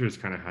in the future, is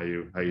kind of how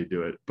you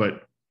do it.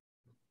 But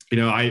you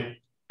know, I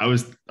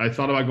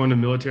thought about going to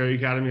military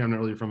academy. I'm not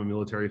really from a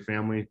military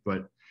family,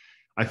 but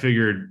I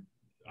figured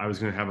I was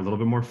going to have a little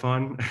bit more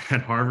fun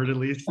at Harvard, at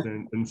least,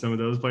 than some of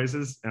those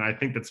places. And I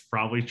think that's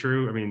probably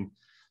true. I mean,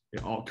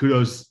 all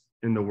kudos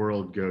in the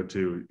world go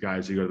to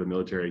guys who go to the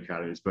military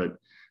academies, but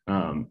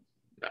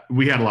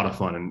we had a lot of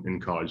fun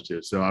in college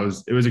too. So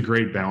it was a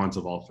great balance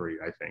of all three,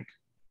 I think.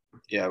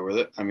 Yeah,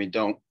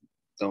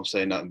 don't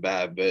say nothing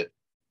bad, but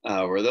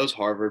were those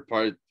Harvard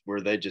parts,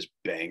 were they just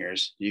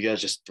bangers? You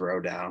guys just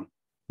throw down?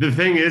 The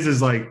thing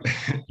is like,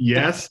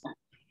 yes,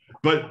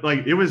 but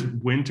like it was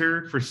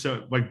winter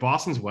like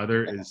Boston's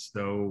weather is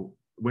so,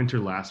 winter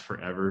lasts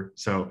forever.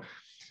 So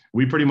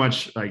we pretty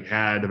much like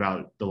had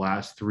about the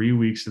last 3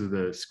 weeks of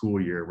the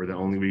school year were the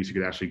only weeks you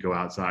could actually go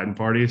outside and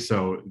party.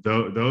 So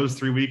those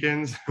 3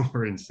 weekends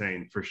were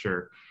insane for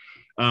sure.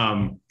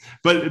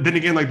 But then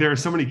again, like there are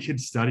so many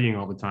kids studying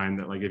all the time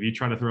that like if you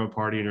try to throw a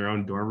party in your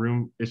own dorm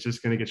room, it's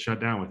just going to get shut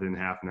down within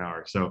half an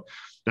hour. So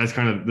that's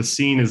kind of the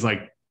scene, is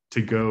like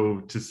to go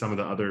to some of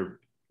the other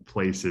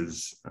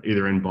places,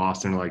 either in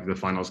Boston, like the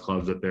finals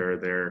clubs that they're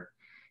there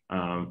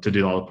to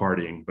do all the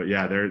partying. But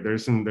yeah,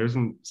 there's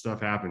some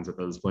stuff happens at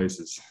those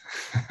places.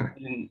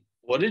 And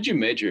what did you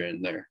major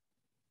in there?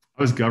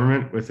 I was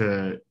government with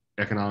a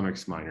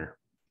economics minor.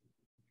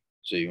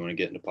 So you want to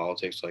get into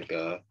politics like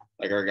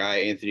our guy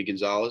Anthony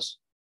Gonzalez?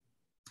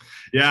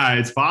 Yeah,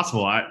 it's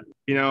possible.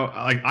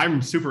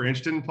 I'm super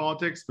interested in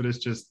politics, but it's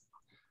just,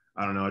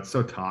 I don't know, it's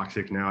so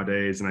toxic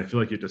nowadays, and I feel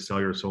like you have to sell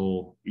your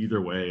soul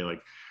either way.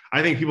 Like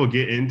I think people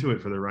get into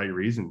it for the right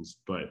reasons,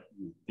 but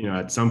you know,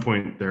 at some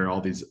point there are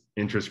all these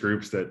interest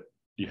groups that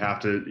you have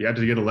to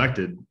get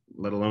elected,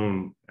 let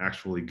alone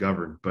actually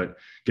govern. But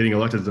getting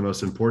elected is the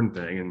most important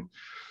thing. And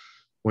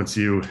once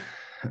you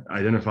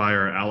identify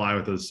or ally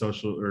with those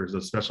social or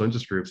those special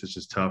interest groups, it's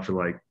just tough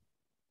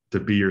to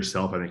be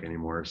yourself, I think,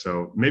 anymore.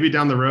 So maybe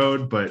down the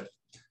road, but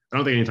I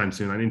don't think anytime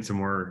soon. I need some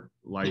more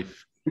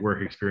life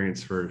work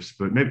experience first,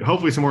 but maybe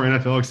hopefully some more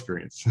NFL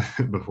experience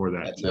before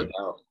that. No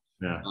doubt.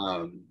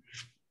 Yeah.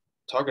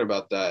 Talking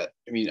about that,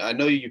 I mean, I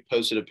know you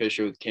posted a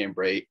picture with Cam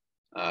Brate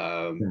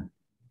a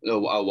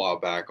while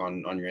back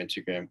on your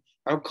Instagram.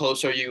 How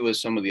close are you with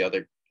some of the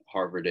other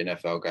Harvard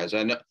NFL guys?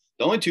 I know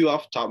the only two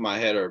off the top of my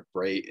head are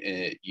Brate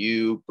and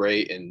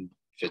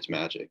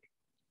Fitzmagic.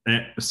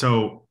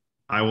 So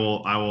I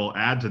will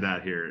add to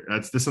that here.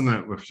 This is something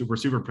that we're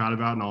super proud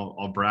about, and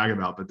I'll brag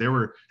about. But there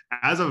were,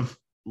 as of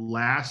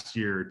last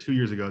year, 2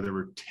 years ago, there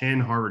were 10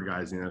 Harvard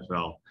guys in the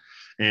NFL,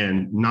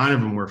 and 9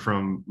 of them were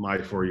from my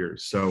 4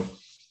 years. So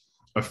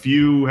a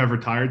few have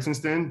retired since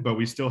then, but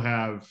we still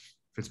have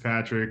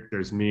Fitzpatrick.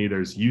 There's me.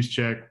 There's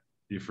Juszczyk.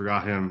 You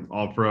forgot him.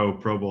 All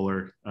Pro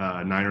Bowler,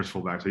 Niners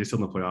fullback. So he's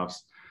still in the playoffs.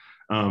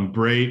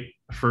 Brate,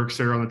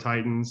 Ferkser on the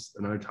Titans,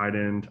 another tight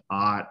end.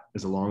 Ott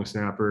is a long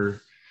snapper.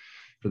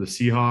 for the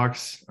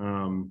Seahawks.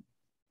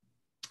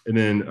 And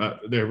then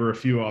there were a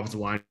few offensive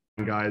line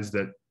guys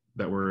that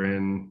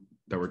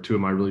were two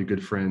of my really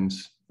good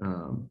friends.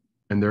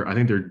 And I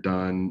think they're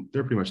done.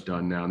 They're pretty much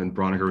done now. And then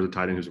Broniker was a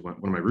tight end who's one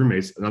of my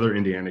roommates, another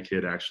Indiana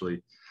kid,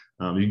 actually.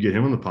 You can get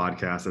him on the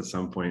podcast at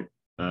some point.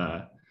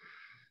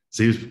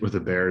 So he was with the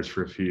Bears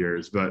for a few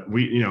years, but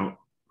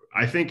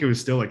I think it was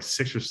still like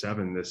 6 or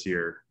 7 this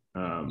year.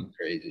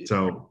 Crazy.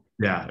 So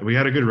yeah, we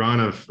had a good run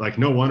of like,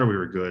 no wonder we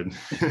were good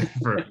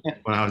for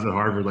when I was at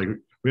Harvard. Like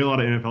we had a lot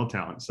of NFL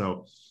talent.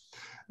 So,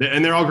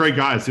 and they're all great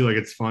guys too. Like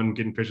it's fun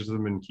getting pictures of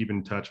them and keeping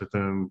in touch with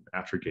them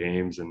after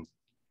games. And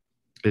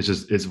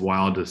it's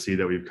wild to see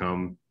that we've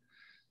come,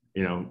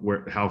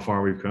 how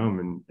far we've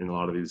come in a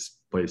lot of these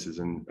places.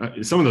 And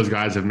some of those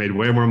guys have made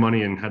way more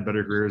money and had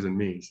better careers than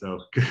me.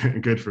 So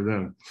good for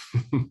them.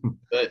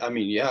 But I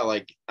mean, yeah,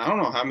 like I don't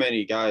know how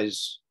many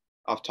guys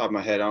off the top of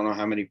my head, I don't know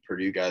how many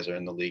Purdue guys are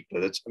in the league,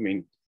 but it's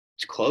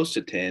close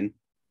to 10,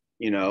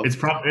 It's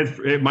probably,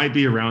 it might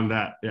be around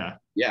that. Yeah.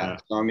 Yeah.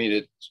 So, I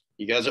mean,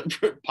 you guys are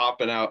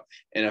popping out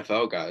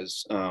NFL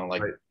guys,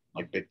 like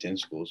Big Ten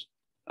schools.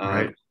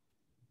 Right.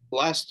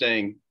 Last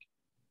thing,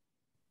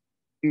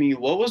 I mean,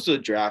 what was the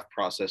draft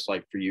process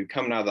like for you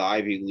coming out of the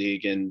Ivy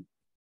League? And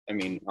I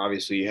mean,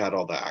 obviously you had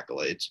all the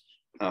accolades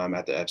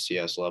at the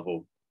FCS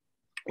level.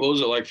 What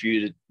was it like for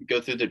you to go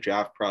through the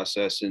draft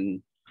process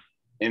and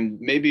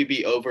maybe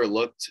be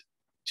overlooked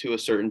to a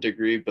certain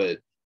degree, but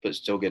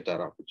still get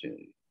that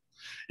opportunity?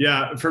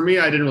 Yeah, for me,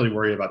 I didn't really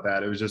worry about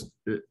that. It was just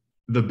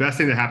the best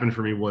thing that happened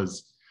for me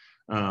was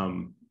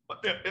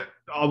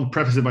I'll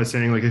preface it by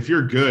saying, like, if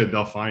you're good,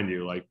 they'll find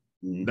you. Like,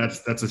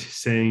 that's a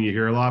saying you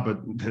hear a lot,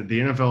 but the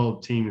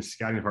NFL team's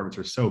scouting departments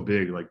are so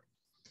big. Like,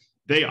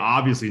 they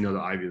obviously know the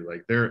Ivy League.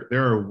 Like, there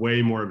are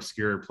way more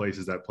obscure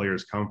places that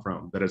players come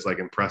from that it's like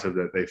impressive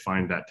that they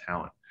find that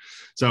talent.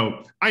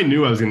 So I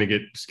knew I was going to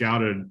get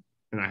scouted,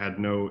 and I had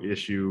no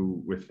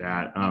issue with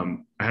that. I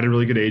had a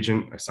really good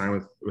agent. I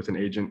signed with an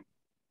agent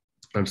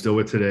I'm still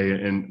with today.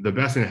 And the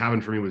best thing that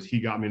happened for me was he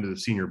got me into the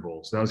Senior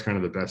Bowl. So that was kind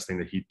of the best thing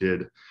that he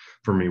did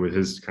for me with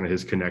his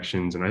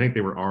connections. And I think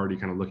they were already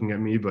kind of looking at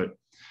me, but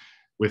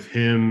with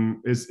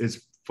him,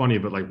 it's funny,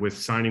 but like with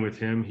signing with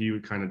him, he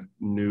kind of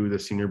knew the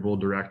Senior Bowl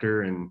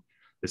director and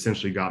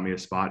essentially got me a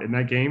spot in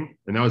that game.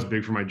 And that was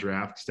big for my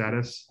draft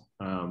status.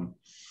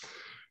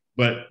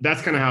 But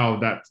that's kind of how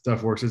that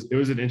stuff works. It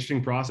was an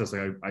interesting process.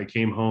 Like I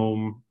came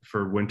home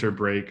for winter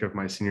break of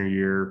my senior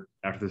year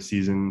after the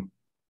season,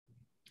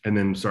 and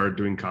then started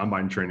doing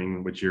combine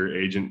training, which your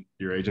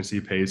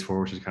agency pays for,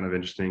 which is kind of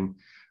interesting,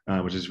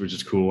 which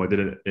is cool. I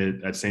did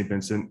it at St.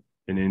 Vincent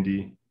in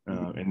Indy,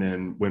 and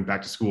then went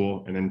back to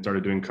school, and then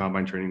started doing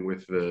combine training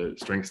with the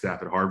strength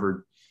staff at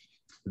Harvard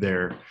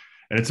there.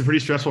 And it's a pretty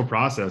stressful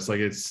process. Like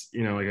it's,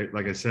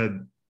 like I said,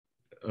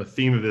 a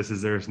theme of this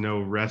is there's no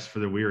rest for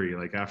the weary.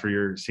 Like after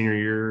your senior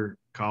year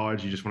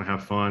college, you just want to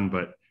have fun,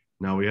 but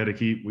no, we had to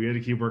keep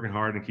working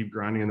hard and keep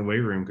grinding in the weight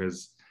room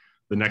because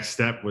the next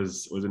step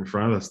was in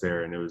front of us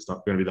there, and it was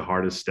going to be the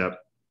hardest step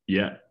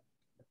yet.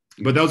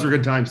 But those were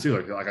good times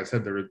too. Like I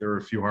said, there were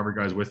a few Harvard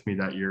guys with me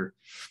that year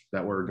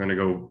that were going to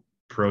go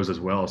pros as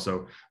well.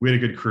 So we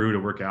had a good crew to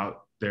work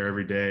out there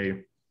every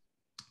day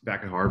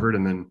back at Harvard,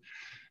 and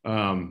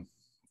then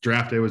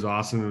draft day was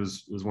awesome. It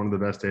was one of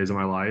the best days of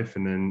my life.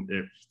 And then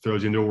it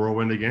throws you into a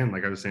whirlwind again,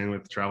 like I was saying,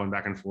 with traveling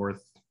back and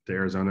forth to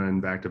Arizona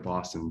and back to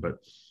Boston. But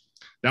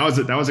that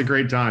was a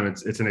great time.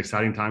 It's an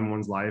exciting time in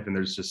one's life, and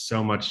there's just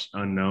so much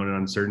unknown and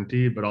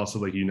uncertainty, but also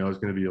like, it's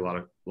going to be a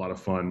lot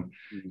of fun.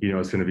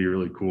 It's going to be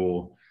really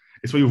cool.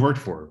 It's what you've worked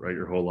for, right?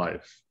 Your whole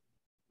life.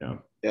 Yeah.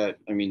 Yeah.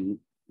 I mean,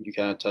 you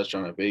kind of touched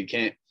on it, but you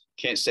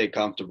can't stay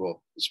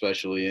comfortable,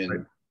 especially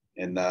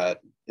in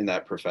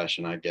that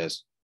profession, I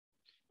guess.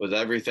 With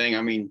everything,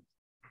 I mean,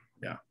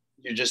 yeah,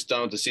 you're just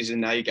done with the season.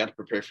 Now you got to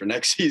prepare for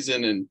next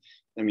season. And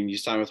I mean, you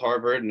signed with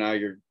Harvard, and now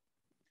you're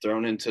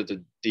thrown into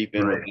the deep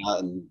end of that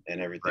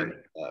and everything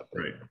like that.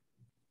 But,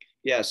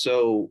 yeah.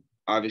 So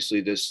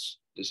obviously this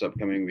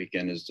upcoming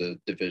weekend is the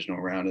divisional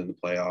round in the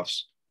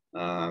playoffs.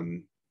 I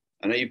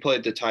know you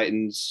played the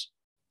Titans.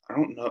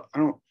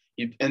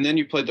 And then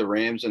you played the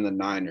Rams and the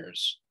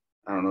Niners.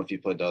 I don't know if you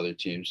played the other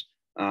teams.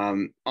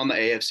 On the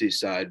AFC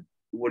side,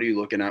 what are you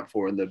looking out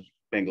for in the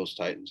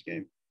Bengals-Titans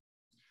game?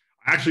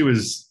 I actually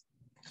was,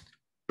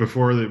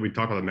 before we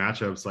talk about the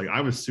matchups, like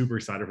I was super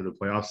excited for the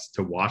playoffs,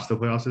 to watch the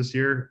playoffs this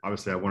year.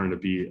 Obviously I wanted to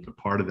be a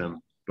part of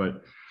them,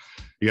 but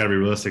you got to be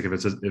realistic. If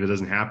it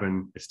doesn't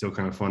happen, it's still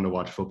kind of fun to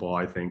watch football,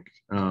 I think.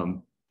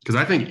 Because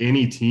I think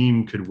any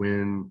team could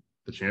win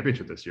the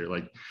championship this year.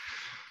 Like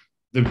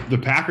the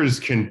Packers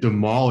can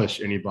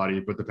demolish anybody,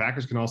 but the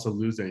Packers can also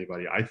lose to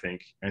anybody, I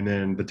think. And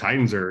then the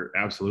Titans are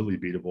absolutely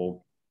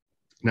beatable.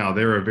 Now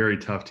they're a very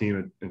tough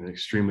team, an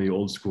extremely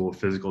old school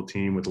physical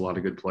team with a lot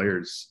of good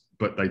players,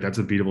 but like that's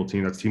a beatable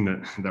team. That's a team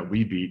that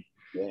we beat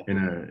in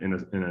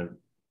a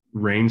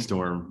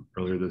rainstorm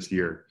earlier this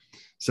year.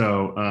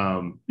 So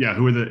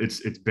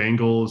it's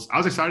Bengals. I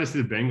was excited to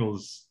see the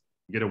Bengals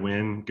get a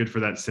win. Good for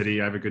that city.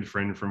 I have a good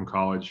friend from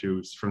college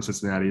who's from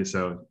Cincinnati,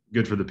 so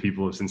good for the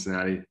people of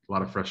Cincinnati. A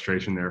lot of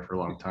frustration there for a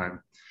long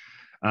time.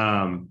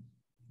 The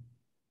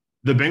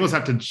Bengals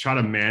have to try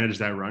to manage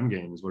that run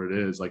game is what it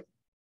is. Like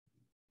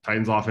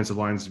Titans offensive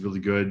line is really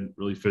good,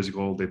 really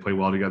physical. They play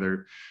well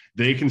together.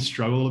 They can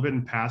struggle a little bit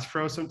in pass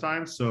pro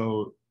sometimes.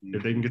 So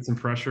if they can get some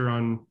pressure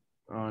on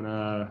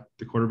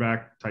the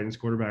quarterback, Titans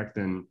quarterback,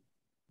 then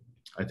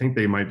I think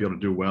they might be able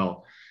to do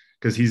well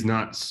because he's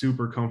not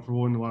super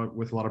comfortable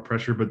with a lot of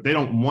pressure, but they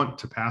don't want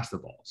to pass the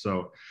ball.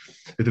 So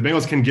if the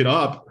Bengals can get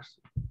up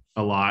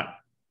a lot,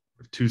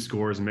 2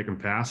 scores and make them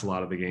pass a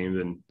lot of the game,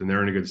 then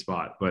they're in a good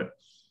spot. But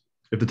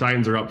if the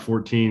Titans are up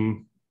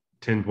 14,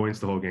 10 points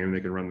the whole game, they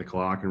can run the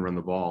clock and run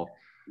the ball.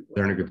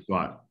 They're in a good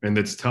spot. And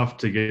it's tough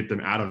to get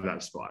them out of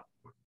that spot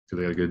because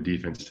they got a good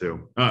defense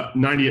too.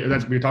 90,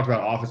 we talked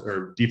about offense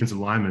or defensive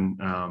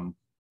lineman.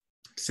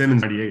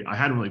 Simmons 98, I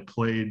hadn't really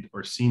played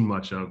or seen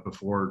much of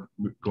before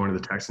going to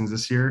the Texans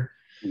this year.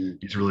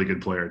 He's a really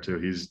good player too.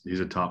 He's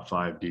a top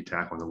 5 D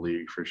tackle in the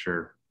league for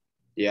sure.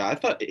 Yeah,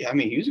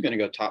 he was going to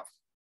go top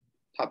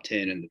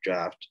 10 in the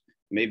draft,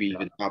 maybe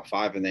even top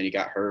 5, and then he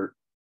got hurt.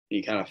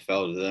 He kind of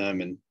fell to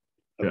them, and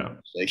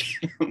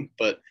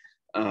but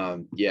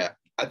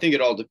I think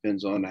it all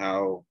depends on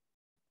how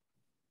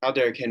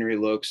Derrick Henry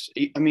looks.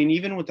 I mean,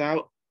 even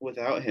without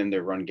him,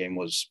 their run game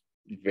was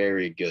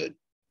very good.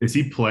 Is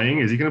he playing?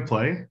 Is he going to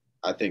play?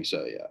 I think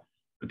so, yeah.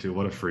 Dude,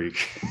 what a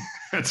freak.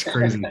 That's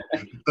crazy.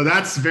 So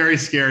that's very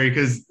scary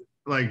because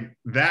like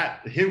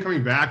that, him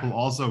coming back will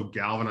also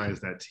galvanize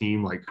that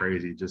team like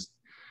crazy. Just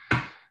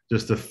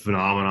the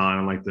phenomenon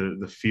and like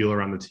the feel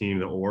around the team,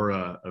 the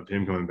aura of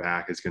him coming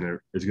back is gonna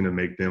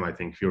make them, I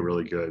think, feel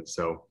really good.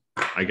 So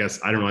I guess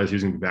I didn't realize he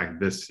was gonna be back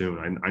this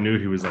soon. I knew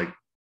he was they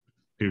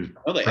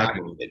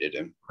activated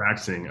him.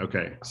 Practicing.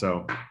 Okay,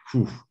 so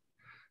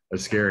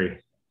that's scary.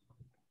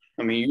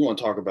 I mean, you want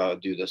to talk about a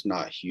dude that's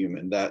not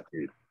human. That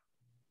dude.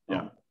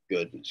 Yeah. Oh,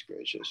 goodness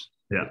gracious.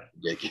 Yeah.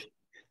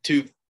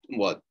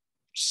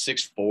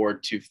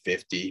 6'4",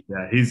 250.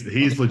 Yeah,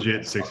 he's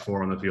legit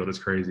 6'4" on the field. It's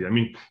crazy. I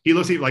mean, he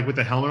looks like with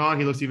the helmet on,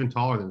 he looks even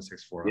taller than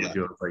 6'4" on the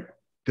field. It's like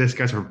this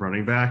guy's a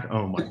running back.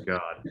 Oh my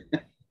god.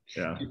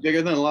 Yeah. He's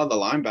bigger than a lot of the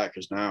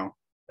linebackers now.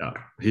 Yeah,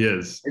 he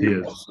is.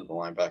 Most of the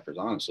linebackers,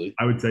 honestly.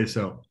 I would say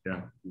so.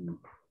 Yeah.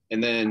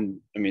 And then,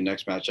 I mean,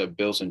 next matchup,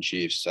 Bills and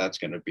Chiefs. That's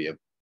going to be a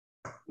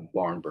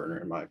barn burner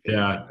in my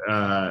opinion.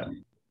 Yeah.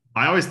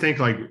 I always think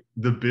like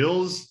the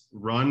Bills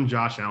run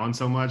Josh Allen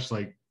so much.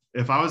 Like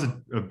if I was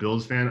a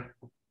Bills fan,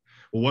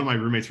 well, one of my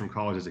roommates from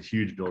college is a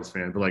huge Bills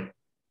fan, but like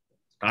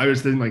I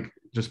was thinking like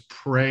just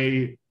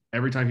pray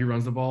every time he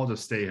runs the ball,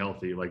 just stay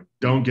healthy. Like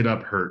don't get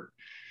up hurt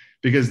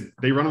because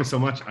they run him so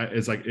much.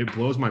 It's like it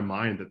blows my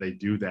mind that they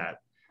do that.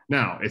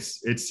 Now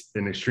it's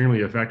an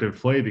extremely effective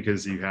play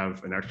because you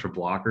have an extra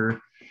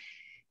blocker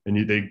and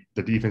the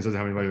defense doesn't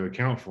have anybody to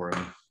account for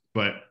him.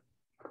 But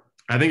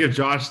I think if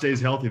Josh stays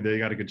healthy, they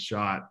got a good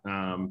shot.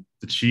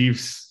 The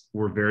Chiefs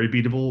were very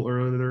beatable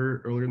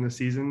earlier in the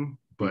season,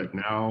 but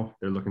now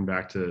they're looking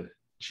back to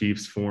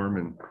Chiefs form,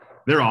 and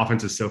their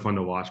offense is so fun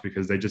to watch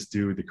because they just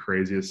do the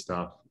craziest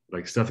stuff,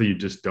 like stuff that you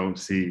just don't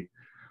see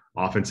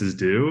offenses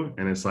do.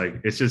 And it's like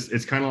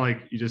it's kind of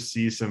like you just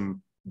see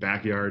some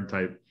backyard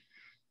type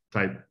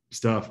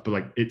stuff, but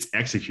like it's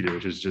executed,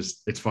 which is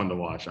just it's fun to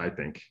watch, I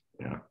think.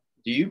 Yeah.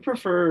 Do you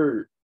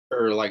prefer,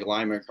 or like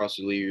linemen across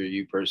the league, or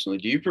you personally,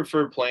 do you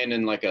prefer playing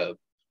in like a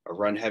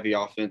run heavy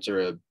offense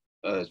or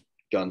a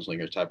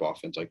gunslinger type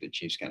offense like the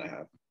Chiefs kind of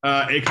have?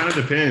 It kind of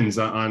depends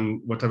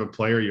on what type of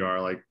player you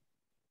are. Like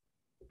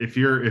if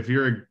you're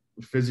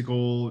a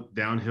physical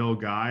downhill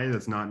guy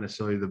that's not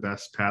necessarily the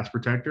best pass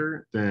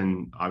protector,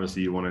 then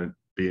obviously you want to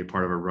be a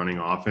part of a running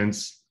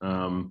offense.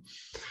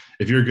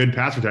 If you're a good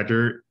pass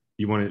protector,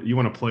 you want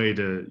to play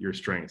to your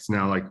strengths.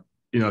 Now, like,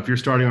 you know, if you're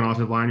starting on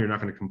offensive line, you're not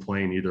going to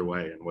complain either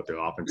way and what the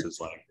offense is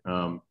like.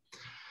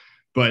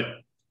 But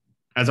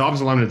as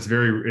offensive lineman,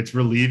 it's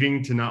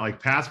relieving to not like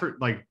pass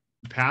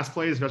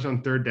plays, especially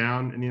on third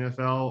down in the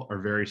NFL, are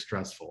very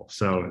stressful.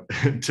 So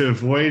to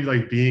avoid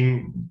like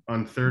being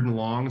on third and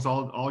longs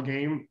all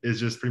game is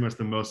just pretty much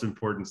the most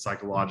important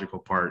psychological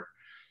part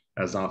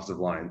as an offensive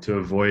line, to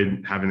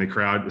avoid having the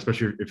crowd,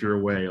 especially if you're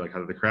away, like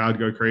have the crowd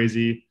go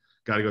crazy,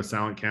 got to go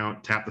silent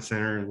count, tap the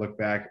center and look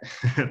back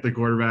at the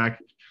quarterback.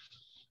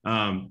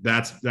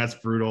 That's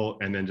brutal.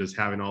 And then just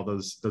having all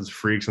those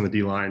freaks on the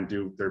D line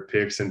do their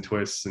picks and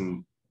twists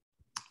and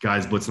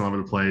guys blitzing all over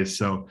the place.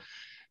 So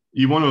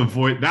you want to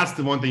avoid, that's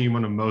the one thing you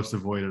want to most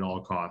avoid at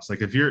all costs.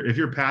 Like if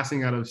you're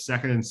passing out of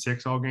 2nd and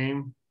 6 all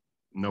game,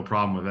 no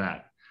problem with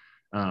that.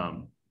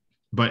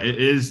 But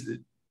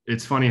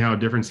it's funny how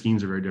different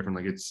schemes are very different.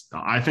 Like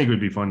I think it would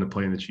be fun to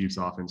play in the Chiefs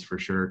offense for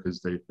sure,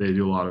 because they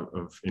do a lot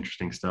of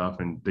interesting stuff,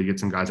 and they get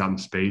some guys out in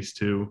space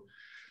too.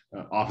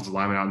 Offensive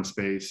lineman out in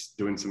space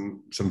doing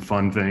some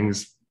fun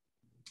things.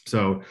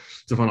 So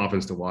it's a fun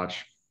offense to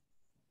watch.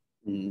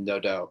 No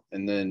doubt.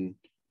 And then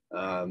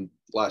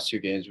last 2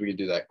 games, we can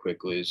do that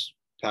quickly, is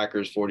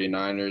Packers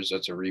 49ers,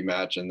 that's a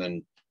rematch, and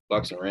then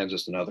Bucks and Rams,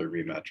 just another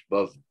rematch.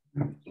 Both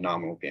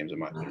phenomenal games in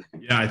my opinion.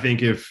 Yeah, I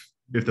think if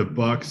the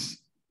Bucks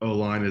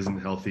O-line isn't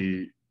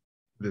healthy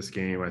this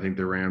game, I think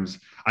the Rams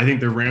are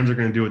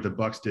going to do what the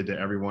Bucks did to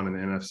everyone in the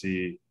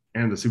NFC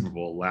and the Super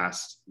Bowl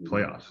last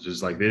playoffs. It's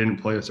just like they didn't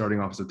play a starting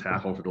offensive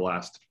tackle for the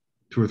last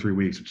 2 or 3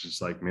 weeks, which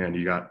is like, man,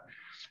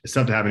 it's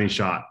tough to have any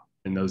shot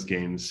in those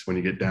games when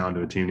you get down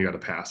to a team you got to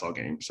pass all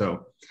game.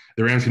 So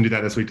the Rams can do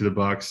that this week to the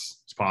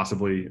Bucks. It's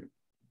possibly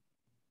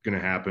going to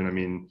happen. I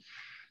mean,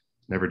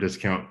 never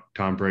discount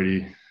Tom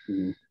Brady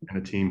and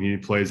the team he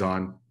plays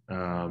on.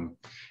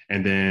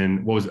 And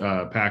then what was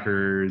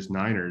Packers,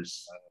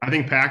 Niners? I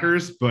think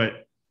Packers,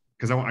 but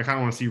because I kind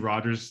of want to see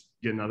Rodgers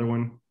get another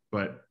one.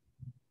 But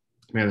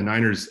man, the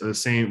Niners are the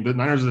same. The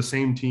Niners are the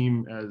same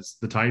team as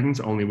the Titans,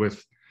 only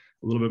with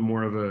a little bit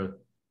more of a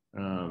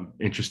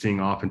interesting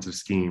offensive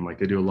scheme. Like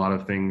they do a lot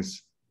of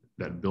things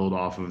that build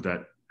off of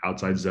that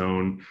outside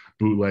zone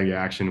bootleg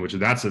action, which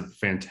that's a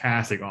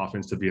fantastic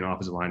offense to be an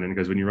offensive lineman,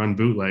 because when you run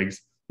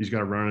bootlegs, you just got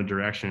to run in a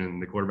direction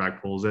and the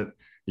quarterback pulls it.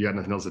 You got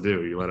nothing else to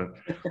do. You let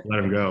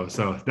him go.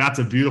 So that's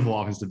a beautiful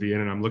offense to be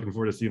in. And I'm looking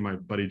forward to seeing my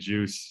buddy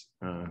Juice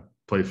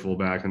play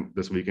fullback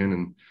this weekend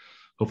and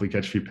hopefully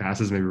catch a few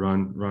passes, maybe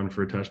run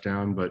for a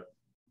touchdown. But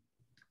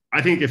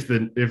I think if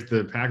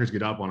the Packers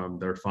get up on them,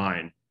 they're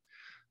fine.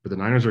 But the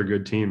Niners are a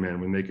good team,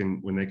 man, when they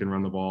can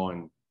run the ball,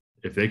 and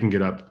if they can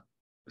get up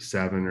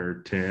 7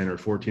 or 10 or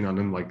 14 on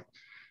them, like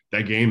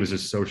that game is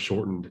just so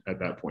shortened at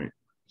that point.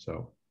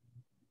 So,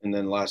 and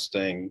then last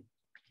thing,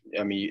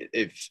 I mean,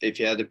 if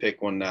you had to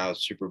pick one now,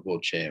 Super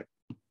Bowl champ,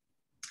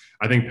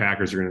 I think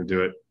Packers are going to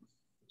do it.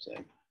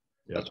 Same.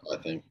 Yeah. That's what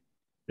I think.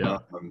 Yeah.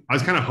 I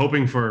was kind of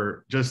hoping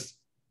for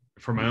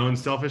my own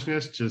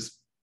selfishness, just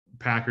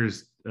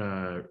Packers,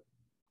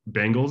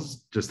 Bengals.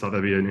 Just thought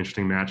that'd be an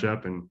interesting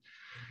matchup, and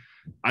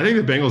I think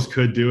the Bengals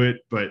could do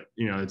it, but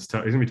it's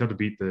tough. It's gonna be tough to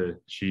beat the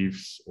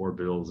Chiefs or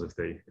Bills if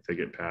they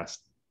get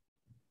past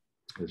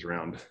this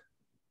round.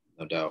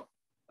 No doubt.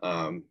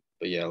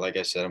 But yeah, like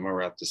I said, I'm gonna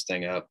wrap this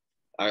thing up.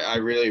 I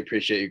really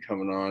appreciate you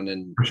coming on,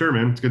 and for sure,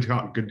 man. It's good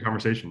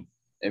conversation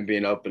and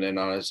being open and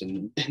honest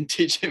and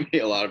teaching me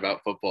a lot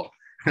about football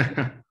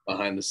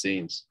behind the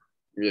scenes.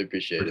 Really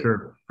appreciate it.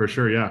 For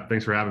sure. Yeah.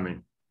 Thanks for having me.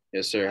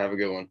 Yes, sir. Have a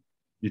good one.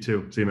 You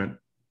too. See you, man.